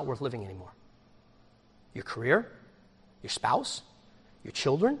 it's just not worth living anymore. Your career, your spouse, your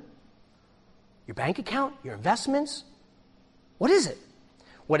children, your bank account, your investments. What is it?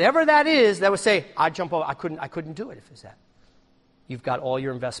 Whatever that is, that would say, I'd jump over. I couldn't do it if it's that. You've got all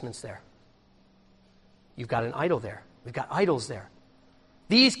your investments there. You've got an idol there. We've got idols there.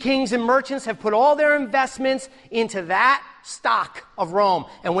 These kings and merchants have put all their investments into that stock of Rome.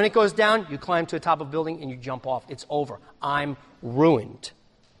 And when it goes down, you climb to the top of a building and you jump off. It's over. I'm ruined.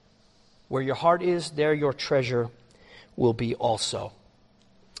 Where your heart is, there your treasure will be also.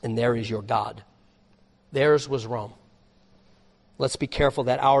 And there is your God. Theirs was Rome. Let's be careful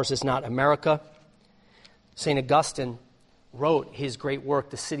that ours is not America. St. Augustine wrote his great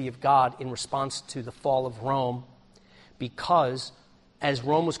work, The City of God, in response to the fall of Rome, because as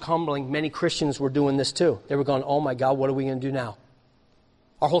Rome was crumbling, many Christians were doing this too. They were going, oh my God, what are we going to do now?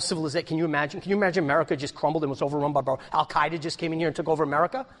 Our whole civilization, can you imagine America just crumbled and was overrun by Al-Qaeda just came in here and took over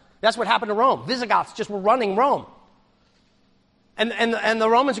America? That's what happened to Rome. Visigoths just were running Rome. And the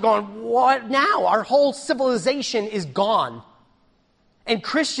Romans are going, what now? Our whole civilization is gone. And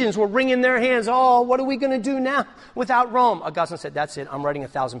Christians were wringing their hands, oh, what are we going to do now without Rome? Augustine said, that's it, I'm writing a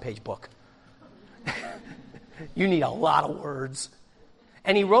 1,000-page book. You need a lot of words.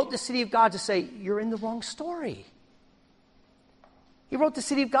 And he wrote The City of God to say, you're in the wrong story. He wrote The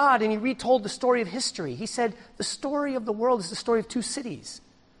City of God and he retold the story of history. He said, the story of the world is the story of two cities.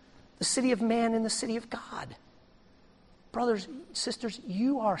 The city of man and the city of God. Brothers, sisters,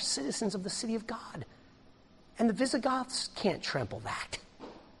 you are citizens of the city of God. And the Visigoths can't trample that.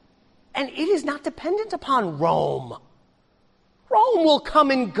 And it is not dependent upon Rome. Rome will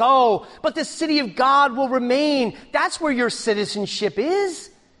come and go, but the city of God will remain. That's where your citizenship is.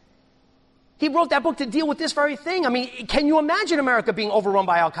 He wrote that book to deal with this very thing. I mean, can you imagine America being overrun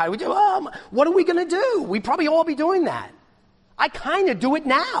by Al-Qaeda? What are we going to do? We'd probably all be doing that. I kind of do it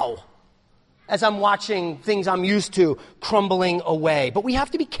now as I'm watching things I'm used to crumbling away. But we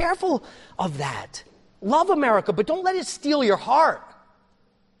have to be careful of that. Love America, but don't let it steal your heart.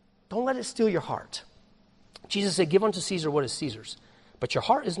 Don't let it steal your heart. Jesus said, give unto Caesar what is Caesar's, but your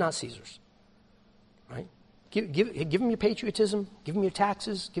heart is not Caesar's. Right? Give him your patriotism, give him your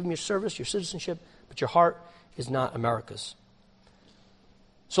taxes, give him your service, your citizenship, but your heart is not America's.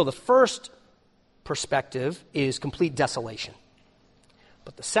 So the first perspective is complete desolation.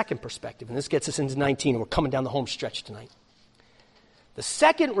 But the second perspective, and this gets us into 19, and we're coming down the home stretch tonight. The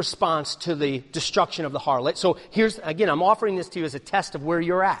second response to the destruction of the harlot, so here's, again, I'm offering this to you as a test of where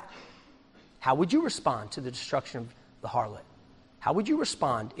you're at. How would you respond to the destruction of the harlot? How would you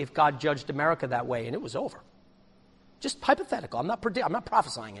respond if God judged America that way and it was over? Just hypothetical. I'm not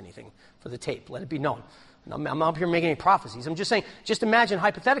prophesying anything for the tape. Let it be known. I'm not up here making any prophecies. I'm just saying, just imagine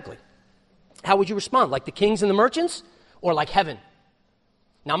hypothetically. How would you respond? Like the kings and the merchants? Or like heaven?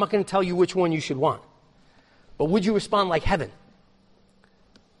 Now, I'm not going to tell you which one you should want. But would you respond like heaven?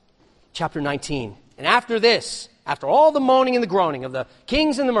 Chapter 19. And after this, after all the moaning and the groaning of the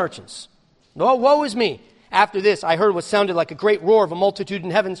kings and the merchants, oh, woe is me. After this, I heard what sounded like a great roar of a multitude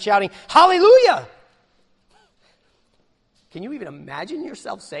in heaven shouting, Hallelujah! Can you even imagine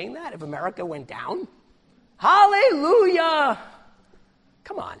yourself saying that if America went down? Hallelujah!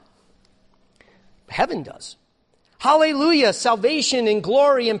 Come on. Heaven does. Hallelujah, salvation and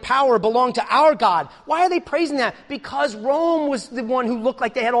glory and power belong to our God. Why are they praising that? Because Rome was the one who looked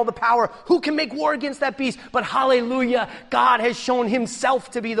like they had all the power. Who can make war against that beast? But hallelujah, God has shown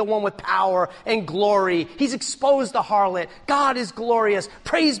himself to be the one with power and glory. He's exposed the harlot. God is glorious.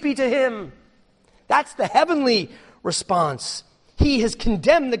 Praise be to him. That's the heavenly response. He has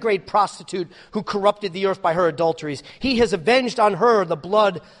condemned the great prostitute who corrupted the earth by her adulteries. He has avenged on her the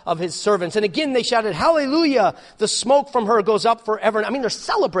blood of his servants. And again they shouted, Hallelujah! The smoke from her goes up forever. I mean, they're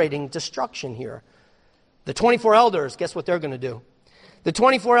celebrating destruction here. The 24 elders, guess what they're going to do? The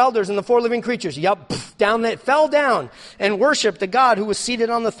 24 elders and the 4 living creatures, fell down and worshiped the God who was seated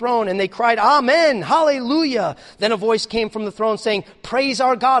on the throne. And they cried, Amen, hallelujah. Then a voice came from the throne saying, Praise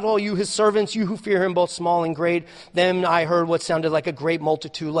our God, all you his servants, you who fear him, both small and great. Then I heard what sounded like a great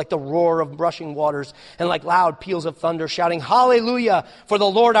multitude, like the roar of rushing waters, and like loud peals of thunder, shouting, Hallelujah, for the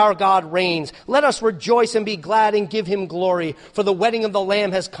Lord our God reigns. Let us rejoice and be glad and give him glory. For the wedding of the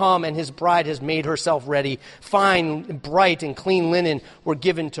Lamb has come, and his bride has made herself ready. Fine, bright, and clean linen were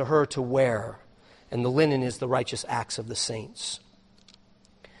given to her to wear. And the linen is the righteous acts of the saints.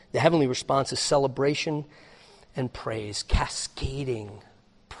 The heavenly response is celebration and praise, cascading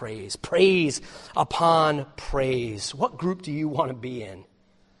praise. Praise upon praise. What group do you want to be in?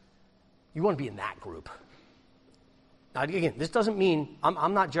 You want to be in that group. Now, again, this doesn't mean,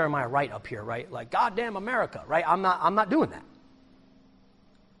 I'm not Jeremiah Wright up here, right? Like, goddamn America, right? I'm not doing that.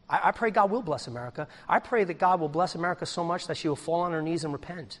 I pray God will bless America. I pray that God will bless America so much that she will fall on her knees and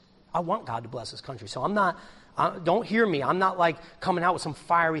repent. I want God to bless this country. So don't hear me. I'm not like coming out with some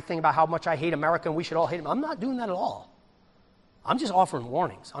fiery thing about how much I hate America and we should all hate him. I'm not doing that at all. I'm just offering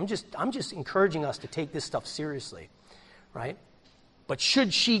warnings. I'm just encouraging us to take this stuff seriously, right? But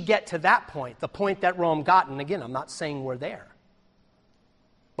should she get to that point, the point that Rome got, and again, I'm not saying we're there.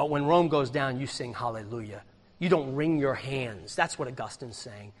 But when Rome goes down, you sing hallelujah. You don't wring your hands. That's what Augustine's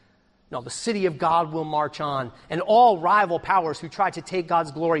saying. No, the city of God will march on, and all rival powers who try to take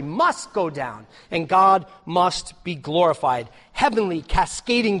God's glory must go down, and God must be glorified. Heavenly,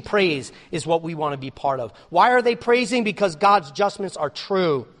 cascading praise is what we want to be part of. Why are they praising? Because God's judgments are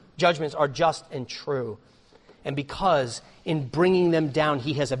true. Judgments are just and true. And because in bringing them down,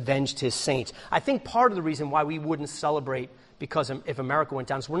 he has avenged his saints. I think part of the reason why we wouldn't celebrate because if America went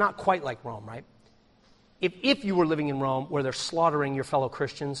down is we're not quite like Rome, right? If you were living in Rome where they're slaughtering your fellow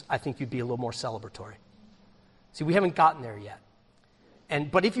Christians, I think you'd be a little more celebratory. See, we haven't gotten there yet.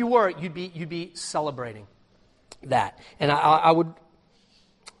 But if you were, you'd be celebrating that. And I was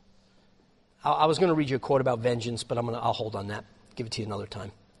going to read you a quote about vengeance, but I'll hold on that. Give it to you another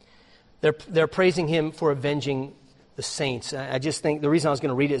time. They're praising him for avenging the saints. I just think the reason I was going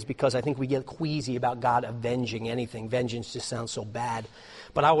to read it is because I think we get queasy about God avenging anything. Vengeance just sounds so bad.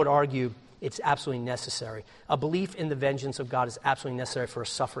 But I would argue it's absolutely necessary. A belief in the vengeance of God is absolutely necessary for a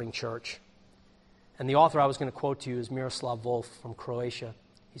suffering church. And the author I was going to quote to you is Miroslav Volf from Croatia.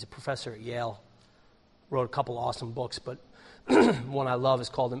 He's a professor at Yale. Wrote a couple awesome books, but one I love is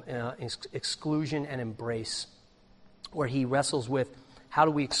called Exclusion and Embrace, where he wrestles with how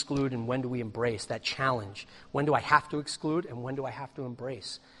do we exclude and when do we embrace, that challenge. When do I have to exclude and when do I have to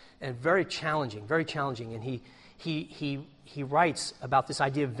embrace? And very challenging. And he writes about this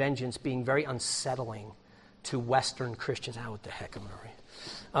idea of vengeance being very unsettling to Western Christians. What the heck am I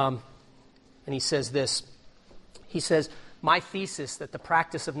reading? And he says this. He says, my thesis that the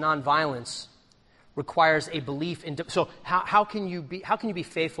practice of nonviolence requires a belief in... So how can you be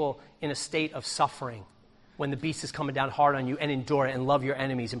faithful in a state of suffering when the beast is coming down hard on you and endure it and love your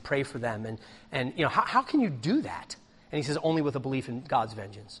enemies and pray for them? And you know, how can you do that? And he says, only with a belief in God's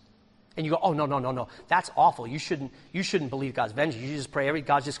vengeance. And you go, oh, no, that's awful. You shouldn't believe God's vengeance. You just pray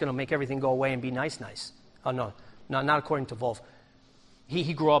God's just going to make everything go away and be nice. Oh, no, not according to Volf.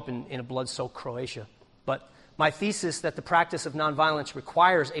 He grew up in a blood-soaked Croatia. But my thesis that the practice of nonviolence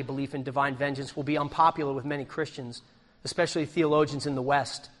requires a belief in divine vengeance will be unpopular with many Christians, especially theologians in the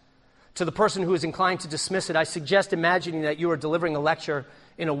West. To the person who is inclined to dismiss it, I suggest imagining that you are delivering a lecture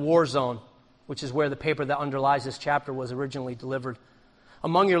in a war zone, which is where the paper that underlies this chapter was originally delivered.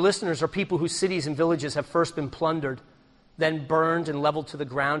 Among your listeners are people whose cities and villages have first been plundered, then burned and leveled to the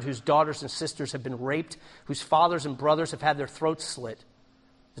ground, whose daughters and sisters have been raped, whose fathers and brothers have had their throats slit.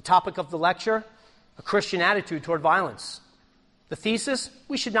 The topic of the lecture, a Christian attitude toward violence. The thesis,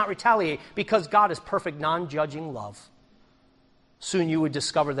 we should not retaliate because God is perfect, non-judging love. Soon you would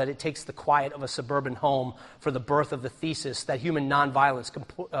discover that it takes the quiet of a suburban home for the birth of the thesis that human nonviolence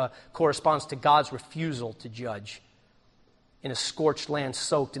corresponds to God's refusal to judge. In a scorched land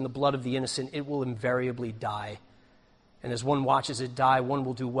soaked in the blood of the innocent, it will invariably die. And as one watches it die, one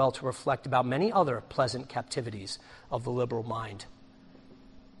will do well to reflect about many other pleasant captivities of the liberal mind.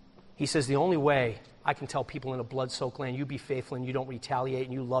 He says the only way I can tell people in a blood-soaked land, you be faithful and you don't retaliate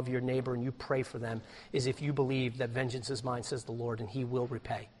and you love your neighbor and you pray for them, is if you believe that vengeance is mine, says the Lord, and he will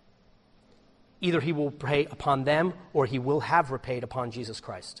repay. Either he will repay upon them or he will have repaid upon Jesus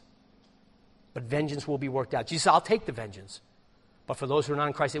Christ. But vengeance will be worked out. Jesus said, I'll take the vengeance. But for those who are not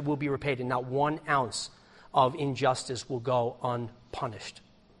in Christ, it will be repaid, and not 1 ounce of injustice will go unpunished.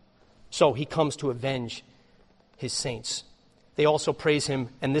 So he comes to avenge his saints. They also praise him,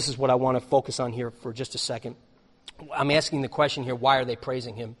 and this is what I want to focus on here for just a second. I'm asking the question here, why are they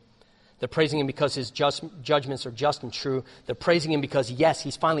praising him? They're praising him because his judgments are just and true. They're praising him because, yes,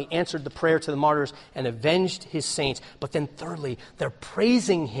 he's finally answered the prayer to the martyrs and avenged his saints. But then thirdly, they're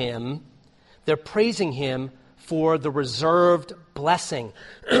praising him for the reserved blessing.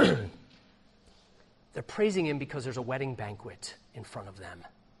 They're praising him because there's a wedding banquet in front of them.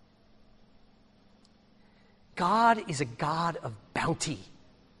 God is a God of bounty.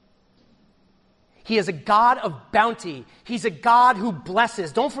 He is a God of bounty. He's a God who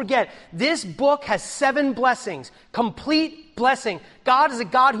blesses. Don't forget, this book has 7 blessings. Complete blessing. God is a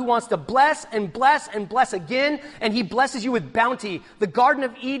God who wants to bless and bless and bless again, and He blesses you with bounty. The Garden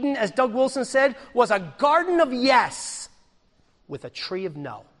of Eden, as Doug Wilson said, was a garden of yes with a tree of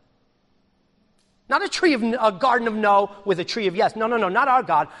no. Not a garden of no with a tree of yes. No, not our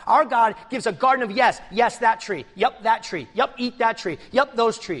God. Our God gives a garden of yes. Yes, that tree. Yep, that tree. Yep, eat that tree. Yep,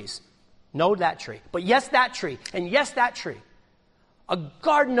 those trees. No, that tree. But yes, that tree. And yes, that tree. A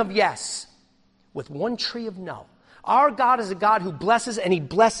garden of yes with one tree of no. Our God is a God who blesses, and He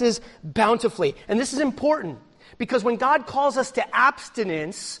blesses bountifully. And this is important because when God calls us to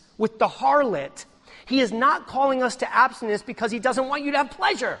abstinence with the harlot, He is not calling us to abstinence because He doesn't want you to have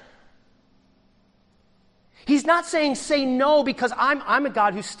pleasure. He's not saying say no because I'm a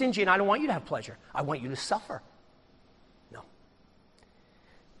God who's stingy and I don't want you to have pleasure. I want you to suffer. No.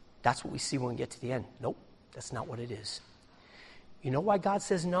 That's what we see when we get to the end. Nope, that's not what it is. You know why God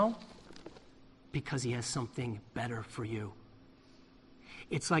says no? Because He has something better for you.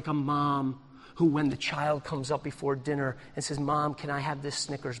 It's like a mom who, when the child comes up before dinner and says, Mom, can I have this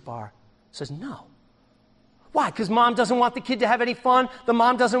Snickers bar? Says no. Why? Because mom doesn't want the kid to have any fun? The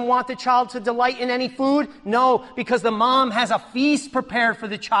mom doesn't want the child to delight in any food? No, because the mom has a feast prepared for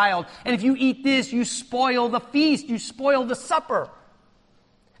the child. And if you eat this, you spoil the feast. You spoil the supper.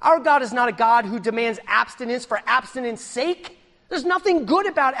 Our God is not a God who demands abstinence for abstinence sake. There's nothing good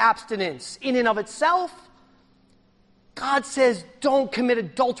about abstinence in and of itself. God says, don't commit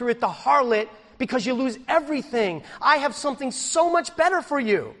adultery with the harlot because you lose everything. I have something so much better for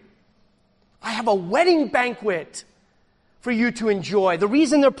you. I have a wedding banquet for you to enjoy. The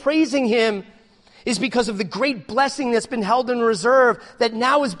reason they're praising Him is because of the great blessing that's been held in reserve that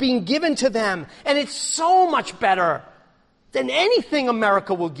now is being given to them. And it's so much better than anything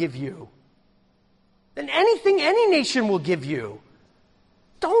America will give you, than anything any nation will give you.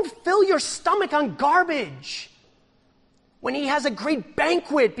 Don't fill your stomach on garbage when He has a great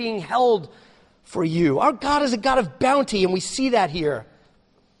banquet being held for you. Our God is a God of bounty, and we see that here.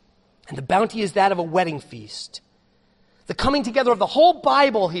 And the bounty is that of a wedding feast. The coming together of the whole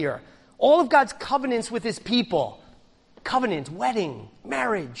Bible here, all of God's covenants with His people, covenant, wedding,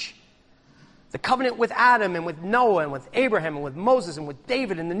 marriage, the covenant with Adam and with Noah and with Abraham and with Moses and with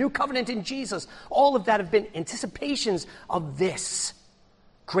David and the new covenant in Jesus, all of that have been anticipations of this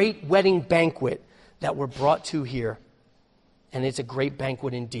great wedding banquet that we're brought to here. And it's a great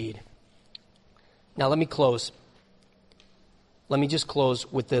banquet indeed. Now let me close. Let me just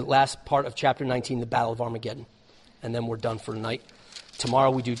close with the last part of chapter 19, the Battle of Armageddon. And then we're done for tonight.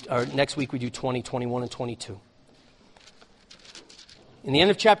 Next week we do 20, 21, and 22. In the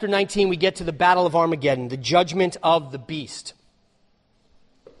end of chapter 19, we get to the Battle of Armageddon, the judgment of the beast.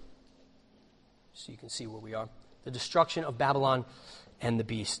 So you can see where we are. The destruction of Babylon and the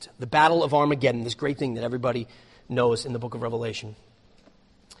beast. The Battle of Armageddon, this great thing that everybody knows in the book of Revelation.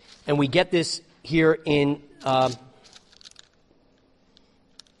 And we get this here in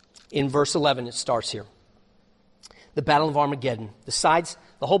verse 11. It starts here. The Battle of Armageddon. The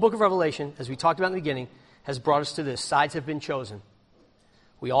whole book of Revelation, as we talked about in the beginning, has brought us to this. Sides have been chosen.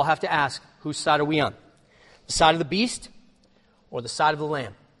 We all have to ask, whose side are we on? The side of the beast or the side of the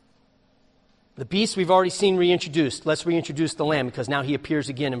lamb? The beast we've already seen reintroduced. Let's reintroduce the lamb because now he appears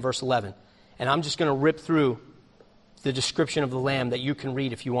again in verse 11. And I'm just going to rip through the description of the lamb that you can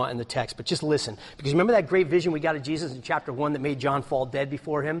read if you want in the text. But just listen. Because remember that great vision we got of Jesus in chapter 1 that made John fall dead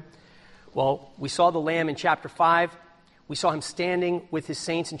before him? Well, we saw the lamb in chapter 5. We saw him standing with his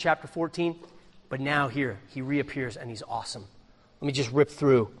saints in chapter 14. But now here, he reappears and he's awesome. Let me just rip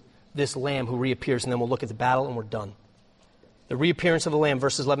through this lamb who reappears and then we'll look at the battle and we're done. The reappearance of the lamb,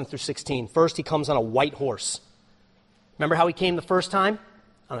 verses 11 through 16. First, he comes on a white horse. Remember how he came the first time?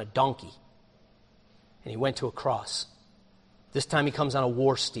 On a donkey. And he went to a cross. This time he comes on a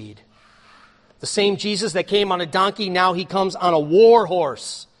war steed. The same Jesus that came on a donkey, now he comes on a war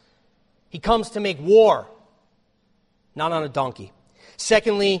horse. He comes to make war, not on a donkey.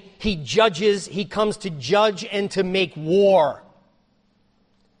 Secondly, he comes to judge and to make war.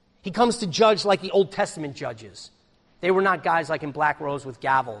 He comes to judge like the Old Testament judges. They were not guys like in black robes with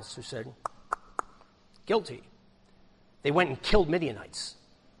gavels who said, guilty. They went and killed Midianites.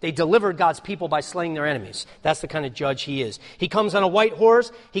 They delivered God's people by slaying their enemies. That's the kind of judge he is. He comes on a white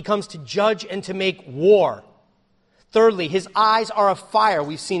horse. He comes to judge and to make war. Thirdly, his eyes are of fire.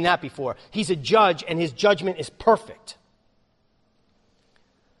 We've seen that before. He's a judge and his judgment is perfect.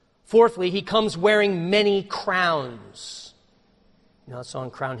 Fourthly, he comes wearing many crowns. You know that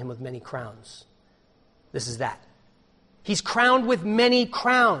song, Crown Him with Many Crowns? This is that. He's crowned with many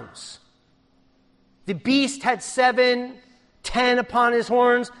crowns. The beast had 7, 10 upon his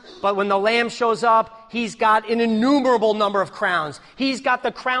horns, but when the Lamb shows up, he's got an innumerable number of crowns. He's got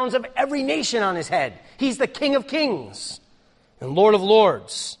the crowns of every nation on his head. He's the King of Kings and Lord of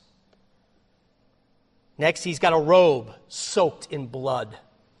Lords. Next, he's got a robe soaked in blood.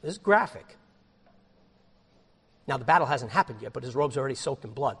 This is graphic. Now, the battle hasn't happened yet, but his robe's already soaked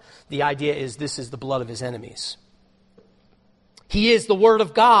in blood. The idea is this is the blood of his enemies. He is the Word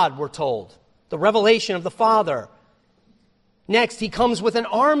of God, we're told. The revelation of the Father. Next, he comes with an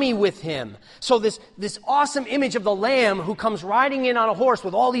army with him. So this awesome image of the Lamb who comes riding in on a horse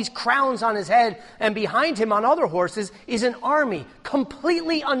with all these crowns on his head, and behind him on other horses is an army.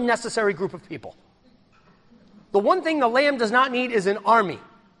 Completely unnecessary group of people. The one thing the Lamb does not need is an army,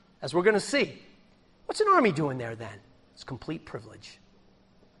 as we're going to see. What's an army doing there then? It's complete privilege.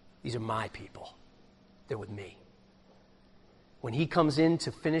 These are my people. They're with me. When he comes in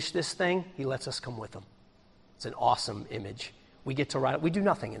to finish this thing, he lets us come with him. It's an awesome image. We get to ride it. We do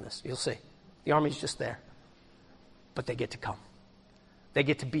nothing in this. You'll see. The army's just there. But they get to come. They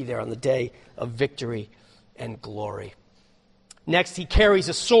get to be there on the day of victory and glory. Next, he carries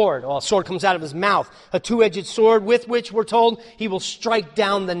a sword. Well, a sword comes out of his mouth. A two-edged sword with which, we're told, he will strike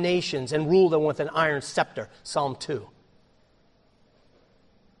down the nations and rule them with an iron scepter. Psalm 2.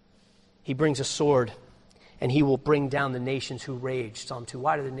 He brings a sword, and he will bring down the nations who rage. Psalm 2.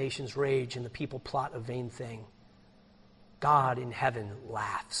 Why do the nations rage and the people plot a vain thing? God in heaven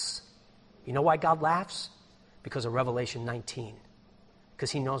laughs. You know why God laughs? Because of Revelation 19.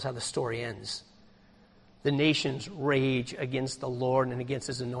 Because he knows how the story ends. The nations rage against the Lord and against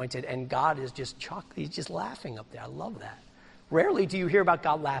his anointed, and God is just he's just laughing up there. I love that. Rarely do you hear about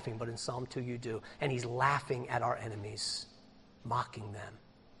God laughing, but in Psalm 2 you do. And he's laughing at our enemies, mocking them,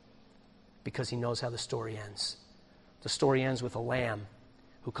 because he knows how the story ends. The story ends with a lamb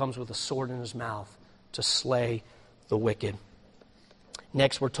who comes with a sword in his mouth to slay the wicked.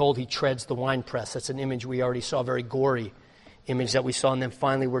 Next, we're told he treads the winepress. That's an image we already saw, very gory image that we saw. And then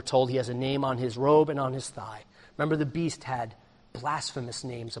finally, we're told he has a name on his robe and on his thigh. Remember, the beast had blasphemous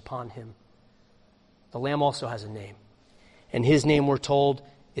names upon him. The Lamb also has a name. And his name, we're told,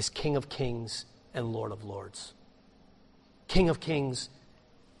 is King of Kings and Lord of Lords. King of Kings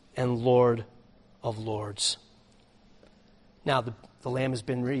and Lord of Lords. Now, the Lamb has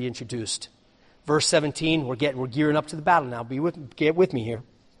been reintroduced. Verse 17, we're gearing up to the battle now. Get with me here.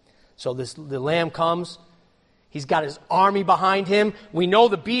 So the Lamb comes. He's got his army behind him. We know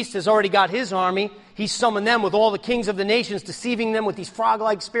the beast has already got his army. He's summoned them with all the kings of the nations, deceiving them with these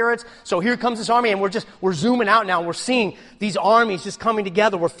frog-like spirits. So here comes this army, and we're zooming out now. We're seeing these armies just coming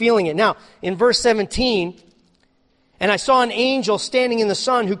together. We're feeling it. Now, in verse 17, and I saw an angel standing in the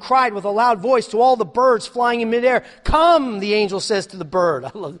sun who cried with a loud voice to all the birds flying in midair. Come, the angel says to the bird.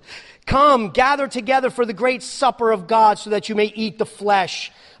 I love it. Come, gather together for the great supper of God so that you may eat the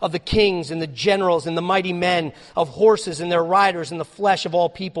flesh of the kings and the generals and the mighty men, of horses and their riders, and the flesh of all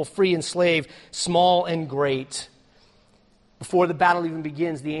people, free and slave, small and great. Before the battle even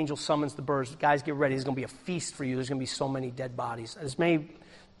begins, the angel summons the birds. Guys, get ready. There's going to be a feast for you. There's going to be so many dead bodies. This may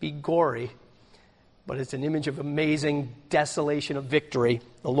be gory, but it's an image of amazing desolation of victory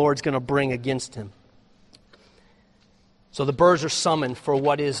the Lord's going to bring against him. So the birds are summoned for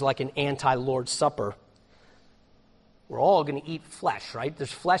what is like an anti-Lord's Supper. We're all going to eat flesh, right?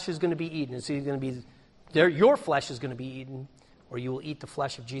 There's flesh is going to be eaten. It's either going to be your flesh is going to be eaten, or you will eat the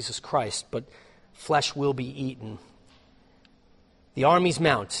flesh of Jesus Christ. But flesh will be eaten. The armies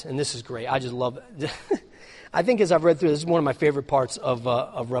mount, and this is great. I just love it. I think as I've read through this is one of my favorite parts of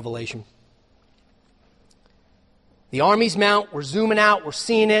Revelation. The armies mount. We're zooming out. We're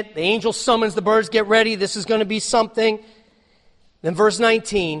seeing it. The angel summons the birds. Get ready. This is going to be something. Then verse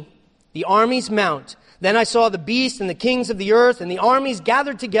 19, the armies mount. Then I saw the beast and the kings of the earth and the armies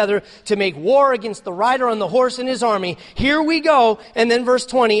gathered together to make war against the rider on the horse and his army. Here we go. And then verse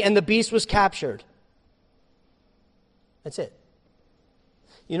 20, and the beast was captured. That's it.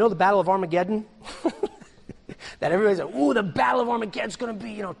 You know the Battle of Armageddon? That everybody's like, ooh, the Battle of Armageddon's going to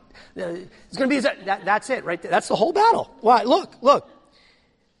be, it's going to be, that's it right there. That's the whole battle. Why? Look.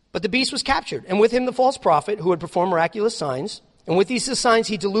 But the beast was captured, and with him the false prophet who had performed miraculous signs. And with these signs,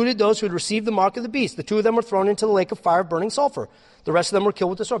 he deluded those who had received the mark of the beast. The two of them were thrown into the lake of fire of burning sulfur. The rest of them were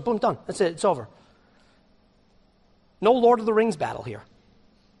killed with the sword. Boom, done. That's it. It's over. No Lord of the Rings battle here.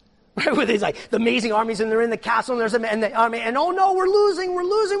 Right? Where there's like the amazing armies and they're in the castle and the army and oh no, we're losing.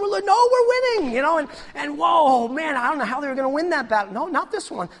 No, we're winning, and whoa, man, I don't know how they were going to win that battle. No, not this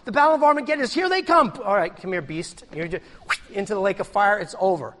one. The Battle of Armageddon is here they come. All right, come here, beast. You're just into the lake of fire. It's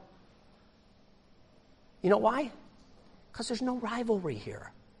over. You know why? Because there's no rivalry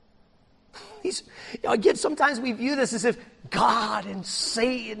here. Again, sometimes we view this as if God and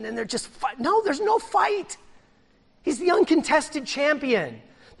Satan, and they're just no, there's no fight. He's the uncontested champion.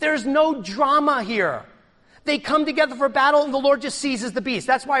 There's no drama here. They come together for battle, and the Lord just seizes the beast.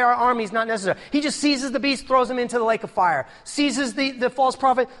 That's why our army is not necessary. He just seizes the beast, throws him into the lake of fire. Seizes the false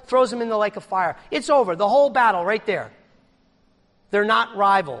prophet, throws him in the lake of fire. It's over. The whole battle right there. They're not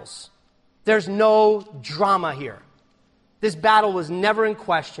rivals. There's no drama here. This battle was never in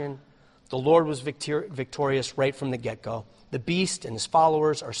question. The Lord was victorious right from the get-go. The beast and his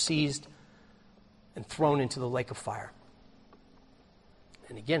followers are seized and thrown into the lake of fire.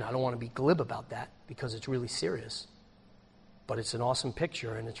 And again, I don't want to be glib about that because it's really serious. But it's an awesome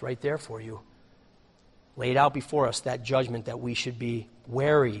picture, and it's right there for you. Laid out before us, that judgment that we should be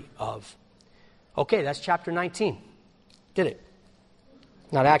wary of. Okay, that's chapter 19. Did it?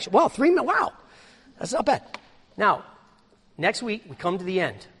 Not actually. Well, 3 minutes. Wow. That's not bad. Now, next week, we come to the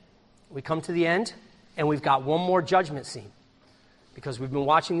end. We come to the end, and we've got one more judgment scene. Because we've been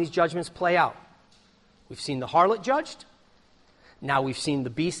watching these judgments play out. We've seen the harlot judged. Now we've seen the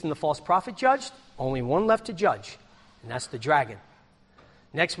beast and the false prophet judged. Only one left to judge, and that's the dragon.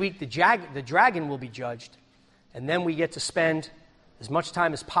 Next week, the dragon will be judged, and then we get to spend as much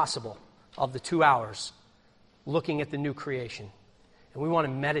time as possible of the 2 hours looking at the new creation. And we want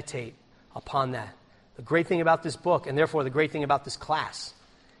to meditate upon that. The great thing about this book, and therefore the great thing about this class,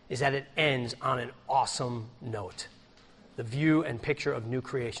 is that it ends on an awesome note. The view and picture of new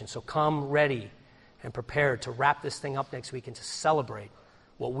creation. So come ready and prepared to wrap this thing up next week and to celebrate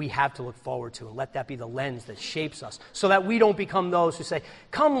what we have to look forward to. And let that be the lens that shapes us so that we don't become those who say,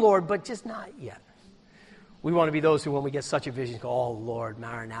 come, Lord, but just not yet. We want to be those who, when we get such a vision, go, oh, Lord,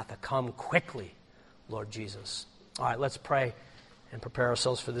 Maranatha, come quickly, Lord Jesus. All right, let's pray and prepare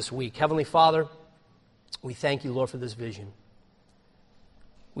ourselves for this week. Heavenly Father, we thank you, Lord, for this vision.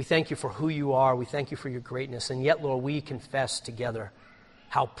 We thank you for who you are. We thank you for your greatness. And yet, Lord, we confess together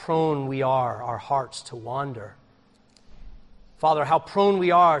how prone we are, our hearts, to wander. Father, how prone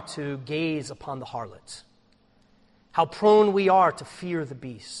we are to gaze upon the harlot. How prone we are to fear the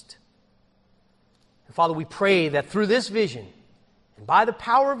beast. And Father, we pray that through this vision, and by the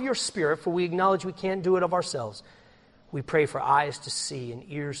power of your Spirit, for we acknowledge we can't do it of ourselves, we pray for eyes to see and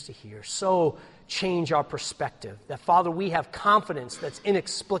ears to hear. So change our perspective, that, Father, we have confidence that's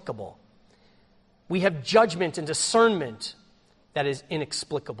inexplicable. We have judgment and discernment that is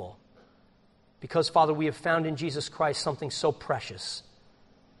inexplicable. Because, Father, we have found in Jesus Christ something so precious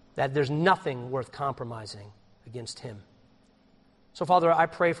that there's nothing worth compromising against him. So, Father, I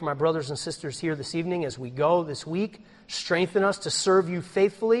pray for my brothers and sisters here this evening as we go this week. Strengthen us to serve you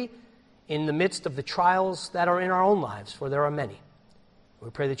faithfully in the midst of the trials that are in our own lives, for there are many. We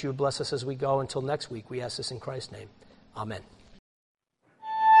pray that you would bless us as we go. Until next week, we ask this in Christ's name. Amen.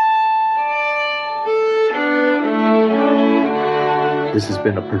 This has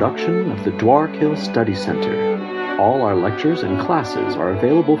been a production of the Dwark Hill Study Center. All our lectures and classes are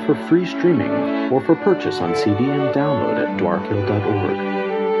available for free streaming or for purchase on CD and download at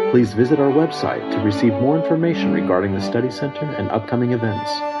dwarkhill.org. Please visit our website to receive more information regarding the Study Center and upcoming events,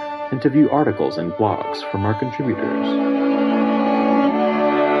 and to view articles and blogs from our contributors.